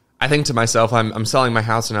I think to myself, I'm selling my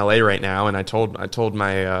house in LA right now, and I told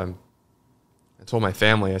my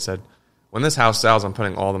family, I said, when this house sells, I'm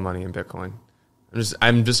putting all the money in Bitcoin.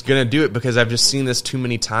 I'm just gonna do it because I've just seen this too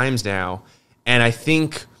many times now, and I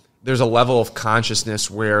think there's a level of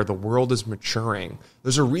consciousness where the world is maturing.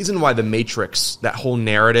 There's a reason why the Matrix, that whole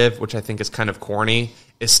narrative, which I think is kind of corny,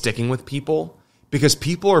 is sticking with people, because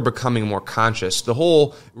people are becoming more conscious. The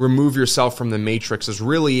whole remove yourself from the Matrix is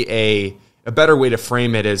really a better way to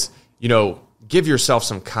frame it is, give yourself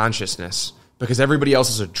some consciousness, because everybody else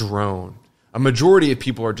is a drone. A majority of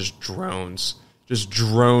people are just drones, just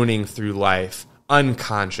droning through life,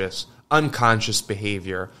 unconscious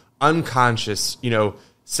behavior, unconscious,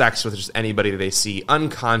 sex with just anybody that they see,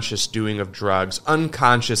 unconscious doing of drugs,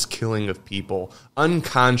 unconscious killing of people,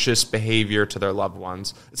 unconscious behavior to their loved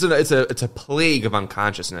ones. It's a plague of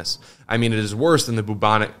unconsciousness. I mean, it is worse than the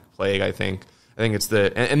bubonic plague, I think. I think it's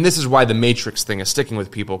and this is why the Matrix thing is sticking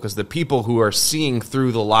with people, because the people who are seeing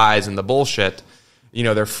through the lies and the bullshit,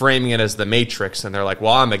 they're framing it as the Matrix, and they're like,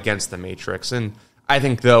 well, I'm against the Matrix. And I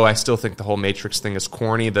still think the whole Matrix thing is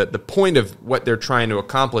corny. The point of what they're trying to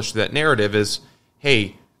accomplish, that narrative, is,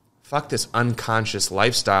 hey, fuck this unconscious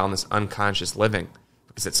lifestyle and this unconscious living,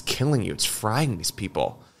 because it's killing you. It's frying these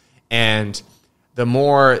people. And the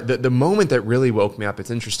moment that really woke me up, it's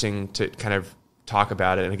interesting to kind of talk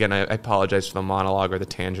about it. And again, I apologize for the monologue or the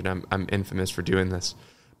tangent. I'm infamous for doing this.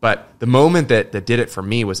 But the moment that did it for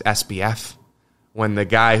me was SBF, when the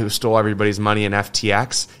guy who stole everybody's money in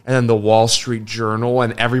FTX, and then the Wall Street Journal,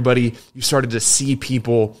 and everybody, you started to see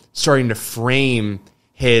people starting to frame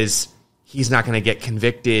he's not going to get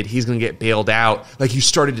convicted, he's going to get bailed out. Like, you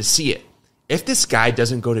started to see it. If this guy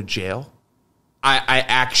doesn't go to jail, I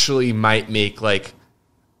actually might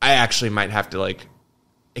have to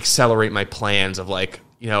accelerate my plans of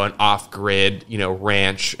an off-grid,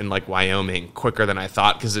 ranch in Wyoming quicker than I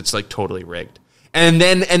thought, because it's totally rigged. And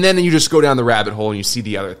then you just go down the rabbit hole and you see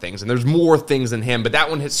the other things. And there's more things than him, but that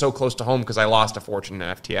one hits so close to home because I lost a fortune in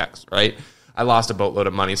FTX, right? I lost a boatload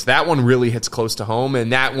of money. So that one really hits close to home,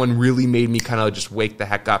 and that one really made me kind of just wake the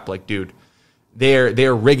heck up. Like, dude,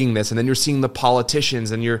 they're rigging this. And then you're seeing the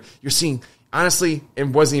politicians, and you're seeing, honestly, it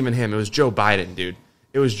wasn't even him. It was Joe Biden, dude.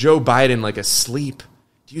 It was Joe Biden asleep.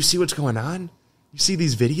 Do you see what's going on? You see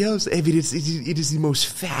these videos? It is the most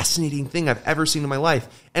fascinating thing I've ever seen in my life.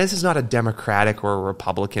 And this is not a Democratic or a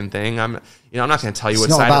Republican thing. I'm not going to tell you what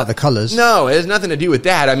side. It's not about the colors. No, it has nothing to do with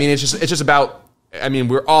that. I mean, it's just about. I mean,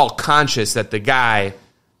 we're all conscious that the guy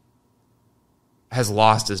has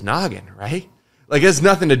lost his noggin, right? It has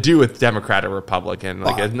nothing to do with Democrat or Republican.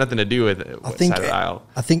 It has nothing to do with side of the aisle.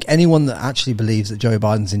 I think anyone that actually believes that Joe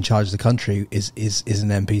Biden's in charge of the country is an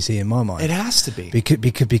NPC in my mind. It has to be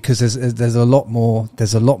because there's a lot more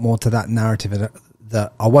to that narrative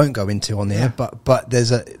that I won't go into on there. Yeah. But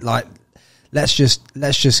there's let's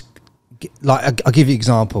just I'll give you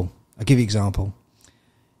example.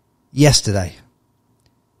 Yesterday,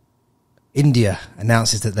 India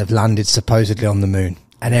announces that they've landed supposedly on the moon,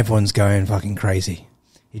 and everyone's going fucking crazy.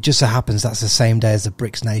 It just so happens that's the same day as the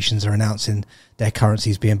BRICS nations are announcing their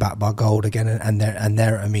currencies being backed by gold again, and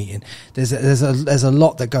they're at a meeting. There's a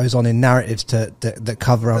lot that goes on in narratives that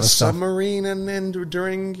cover other stuff. Submarine, and then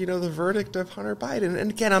during the verdict of Hunter Biden.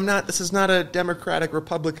 And again, this is not a Democratic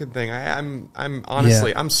Republican thing. I'm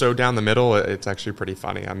honestly I'm so down the middle. It's actually pretty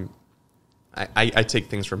funny. I take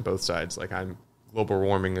things from both sides. Global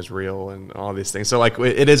warming is real and all these things. So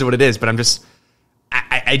it is what it is. But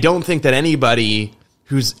I don't think that anybody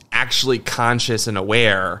who's actually conscious and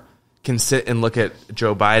aware can sit and look at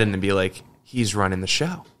Joe Biden and be like, he's running the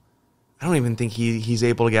show. I don't even think he's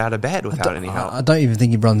able to get out of bed without any help. I don't even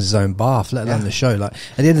think he runs his own bath, let alone the show. At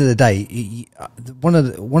the end of the day, one of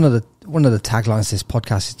the taglines of this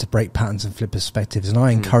podcast is to break patterns and flip perspectives. And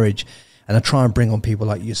I encourage. And I try and bring on people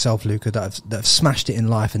like yourself, Luca, that have smashed it in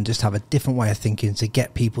life and just have a different way of thinking to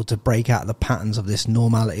get people to break out of the patterns of this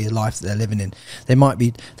normality of life that they're living in. They might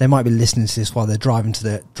be listening to this while they're driving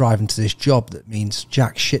to this job that means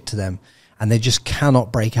jack shit to them, and they just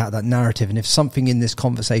cannot break out that narrative. And if something in this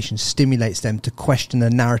conversation stimulates them to question the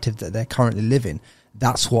narrative that they're currently living,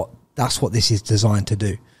 that's what this is designed to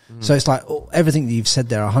do. So it's everything that you've said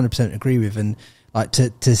there, I 100% agree with, and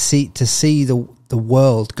to see the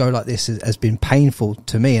world go like this has been painful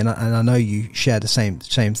to me, and I know you share the same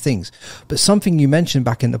things. But something you mentioned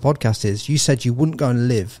back in the podcast is you said you wouldn't go and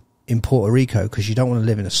live in Puerto Rico because you don't want to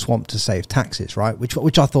live in a swamp to save taxes, right?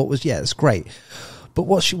 Which I thought was, that's great. But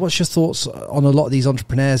what's your thoughts on a lot of these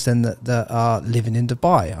entrepreneurs then that are living in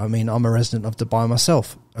Dubai? I mean, I'm a resident of Dubai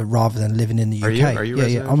myself, rather than living in the UK. Are you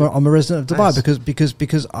yeah. I'm a resident of Dubai. Nice.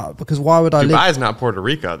 because why would I live? Dubai is not Puerto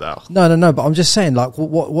Rico though. No. But I'm just saying, like,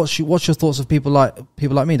 what's your thoughts of people like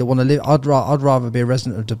me that want to live? I'd rather be a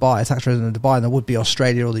resident of Dubai, a tax resident of Dubai, than I would be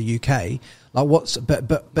Australia or the UK. Like,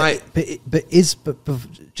 but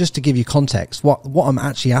just to give you context, what I'm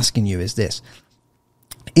actually asking you is this: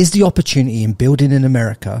 is the opportunity in building in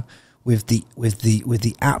America with the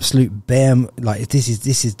absolute bare, like, this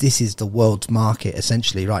is the world's market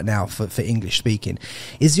essentially right now for English speaking,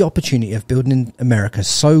 is the opportunity of building in America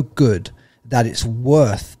so good that it's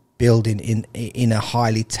worth building in a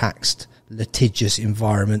highly taxed, litigious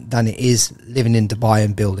environment than it is living in Dubai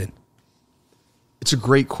and building? It's a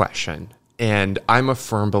great question. And I'm a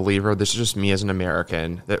firm believer, this is just me as an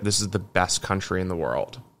American, that this is the best country in the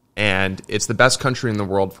world. And it's the best country in the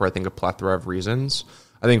world for, I think, a plethora of reasons.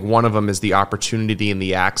 I think one of them is the opportunity and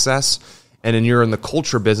the access. And then you're in the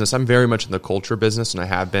culture business. I'm very much in the culture business, and I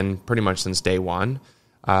have been pretty much since day one.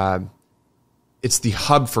 It's the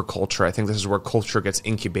hub for culture. I think this is where culture gets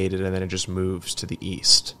incubated, and then it just moves to the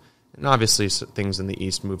east. And obviously things in the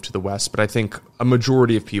east move to the west. But I think a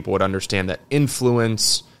majority of people would understand that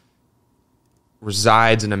influence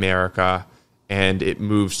resides in America, and it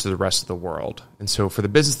moves to the rest of the world. And so for the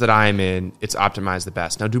business that I'm in, it's optimized the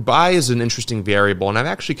best. Now, Dubai is an interesting variable, and I've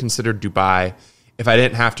actually considered Dubai if I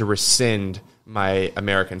didn't have to rescind my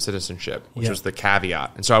American citizenship, which was the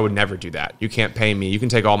caveat. And so I would never do that. You can't pay me. You can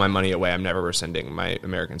take all my money away. I'm never rescinding my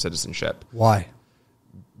American citizenship. Why?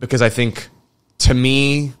 Because I think, to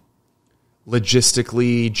me,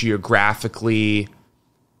 logistically, geographically,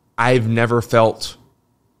 I've never felt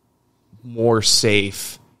more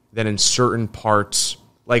safe than in certain parts,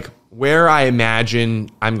 like where I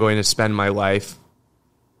imagine I'm going to spend my life,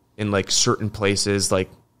 in like certain places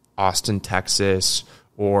like Austin, Texas,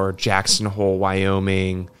 or Jackson Hole,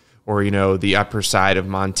 Wyoming, or, you know, the upper side of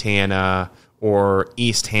Montana, or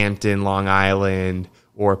East Hampton, Long Island,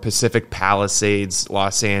 or Pacific Palisades,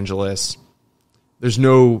 Los Angeles. There's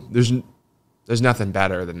nothing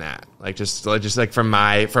better than that. Like just like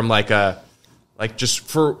just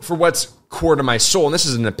for what's core to my soul, and this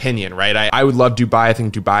is an opinion, right? I would love Dubai. I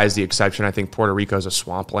think Dubai is the exception. I think Puerto Rico is a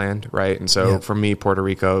swampland, right? And so for me, Puerto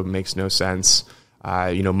Rico makes no sense.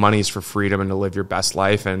 Money's for freedom and to live your best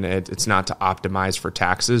life, and it's not to optimize for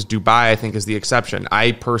taxes. Dubai, I think, is the exception.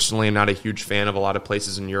 I personally am not a huge fan of a lot of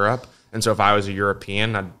places in Europe, and so if I was a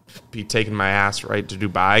European, I'd be taking my ass right to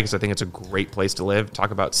Dubai because I think it's a great place to live.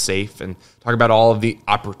 Talk about safe, and talk about all of the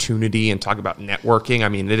opportunity, and talk about networking. I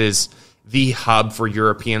mean, it is the hub for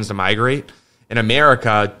Europeans to migrate. In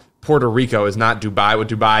America, Puerto Rico is not Dubai what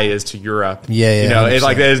Dubai is to Europe. Yeah. It's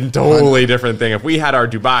like there's a totally different thing. If we had our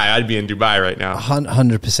Dubai, I'd be in Dubai right now.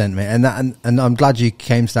 100%, mate. And I'm glad you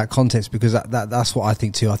came to that context, because that's what I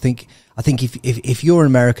think too. I think if you're an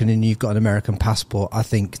American and you've got an American passport, I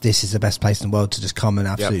think this is the best place in the world to just come and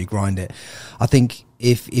absolutely grind it. I think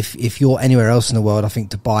if you're anywhere else in the world, I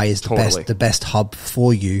think Dubai is the best hub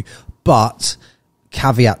for you. But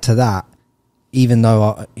caveat to that, even though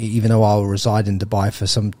I will reside in Dubai for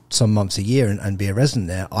some months a year and be a resident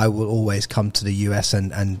there, I will always come to the US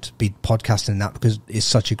and be podcasting that, because it's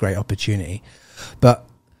such a great opportunity. But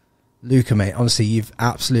Luca, mate, honestly, you've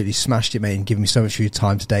absolutely smashed it, mate, and given me so much of your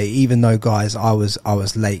time today. Even though, guys, I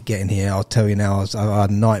was late getting here. I'll tell you now, I had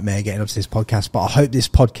a nightmare getting up to this podcast, but I hope this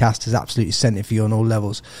podcast has absolutely sent it for you on all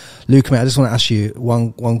levels. Luca, mate, I just want to ask you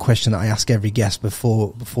one question that I ask every guest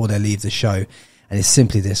before they leave the show. And it's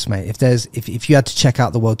simply this, mate. If you had to check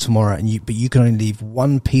out the world tomorrow, but you can only leave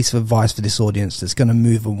one piece of advice for this audience that's going to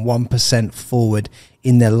move them 1% forward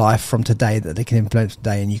in their life from today that they can implement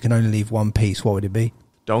today, and you can only leave one piece, what would it be?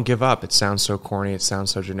 Don't give up. It sounds so corny. It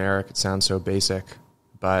sounds so generic. It sounds so basic.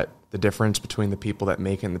 But the difference between the people that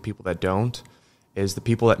make it and the people that don't is the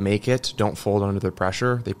people that make it don't fold under the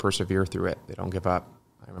pressure. They persevere through it. They don't give up.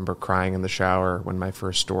 I remember crying in the shower when my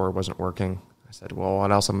first store wasn't working. I said, well,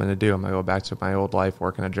 what else am I going to do? I'm going to go back to my old life,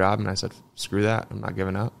 working a job. And I said, screw that. I'm not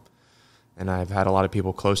giving up. And I've had a lot of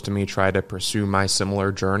people close to me try to pursue my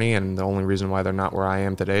similar journey. And the only reason why they're not where I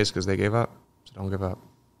am today is because they gave up. So don't give up.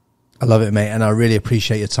 I love it, mate. And I really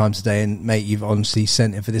appreciate your time today. And, mate, you've honestly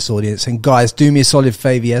sent it for this audience. And, guys, do me a solid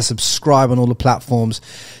favor. Subscribe on all the platforms.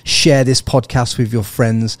 Share this podcast with your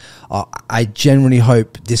friends. I genuinely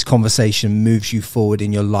hope this conversation moves you forward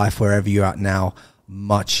in your life wherever you're at now.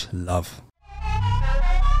 Much love.